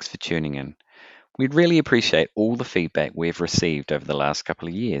 Thanks for tuning in. We'd really appreciate all the feedback we've received over the last couple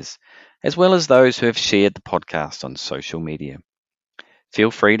of years, as well as those who have shared the podcast on social media. Feel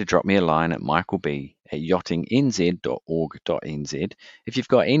free to drop me a line at michaelb@yachtingnz.org.nz if you've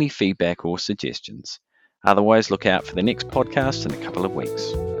got any feedback or suggestions. Otherwise, look out for the next podcast in a couple of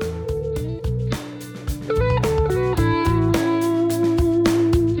weeks.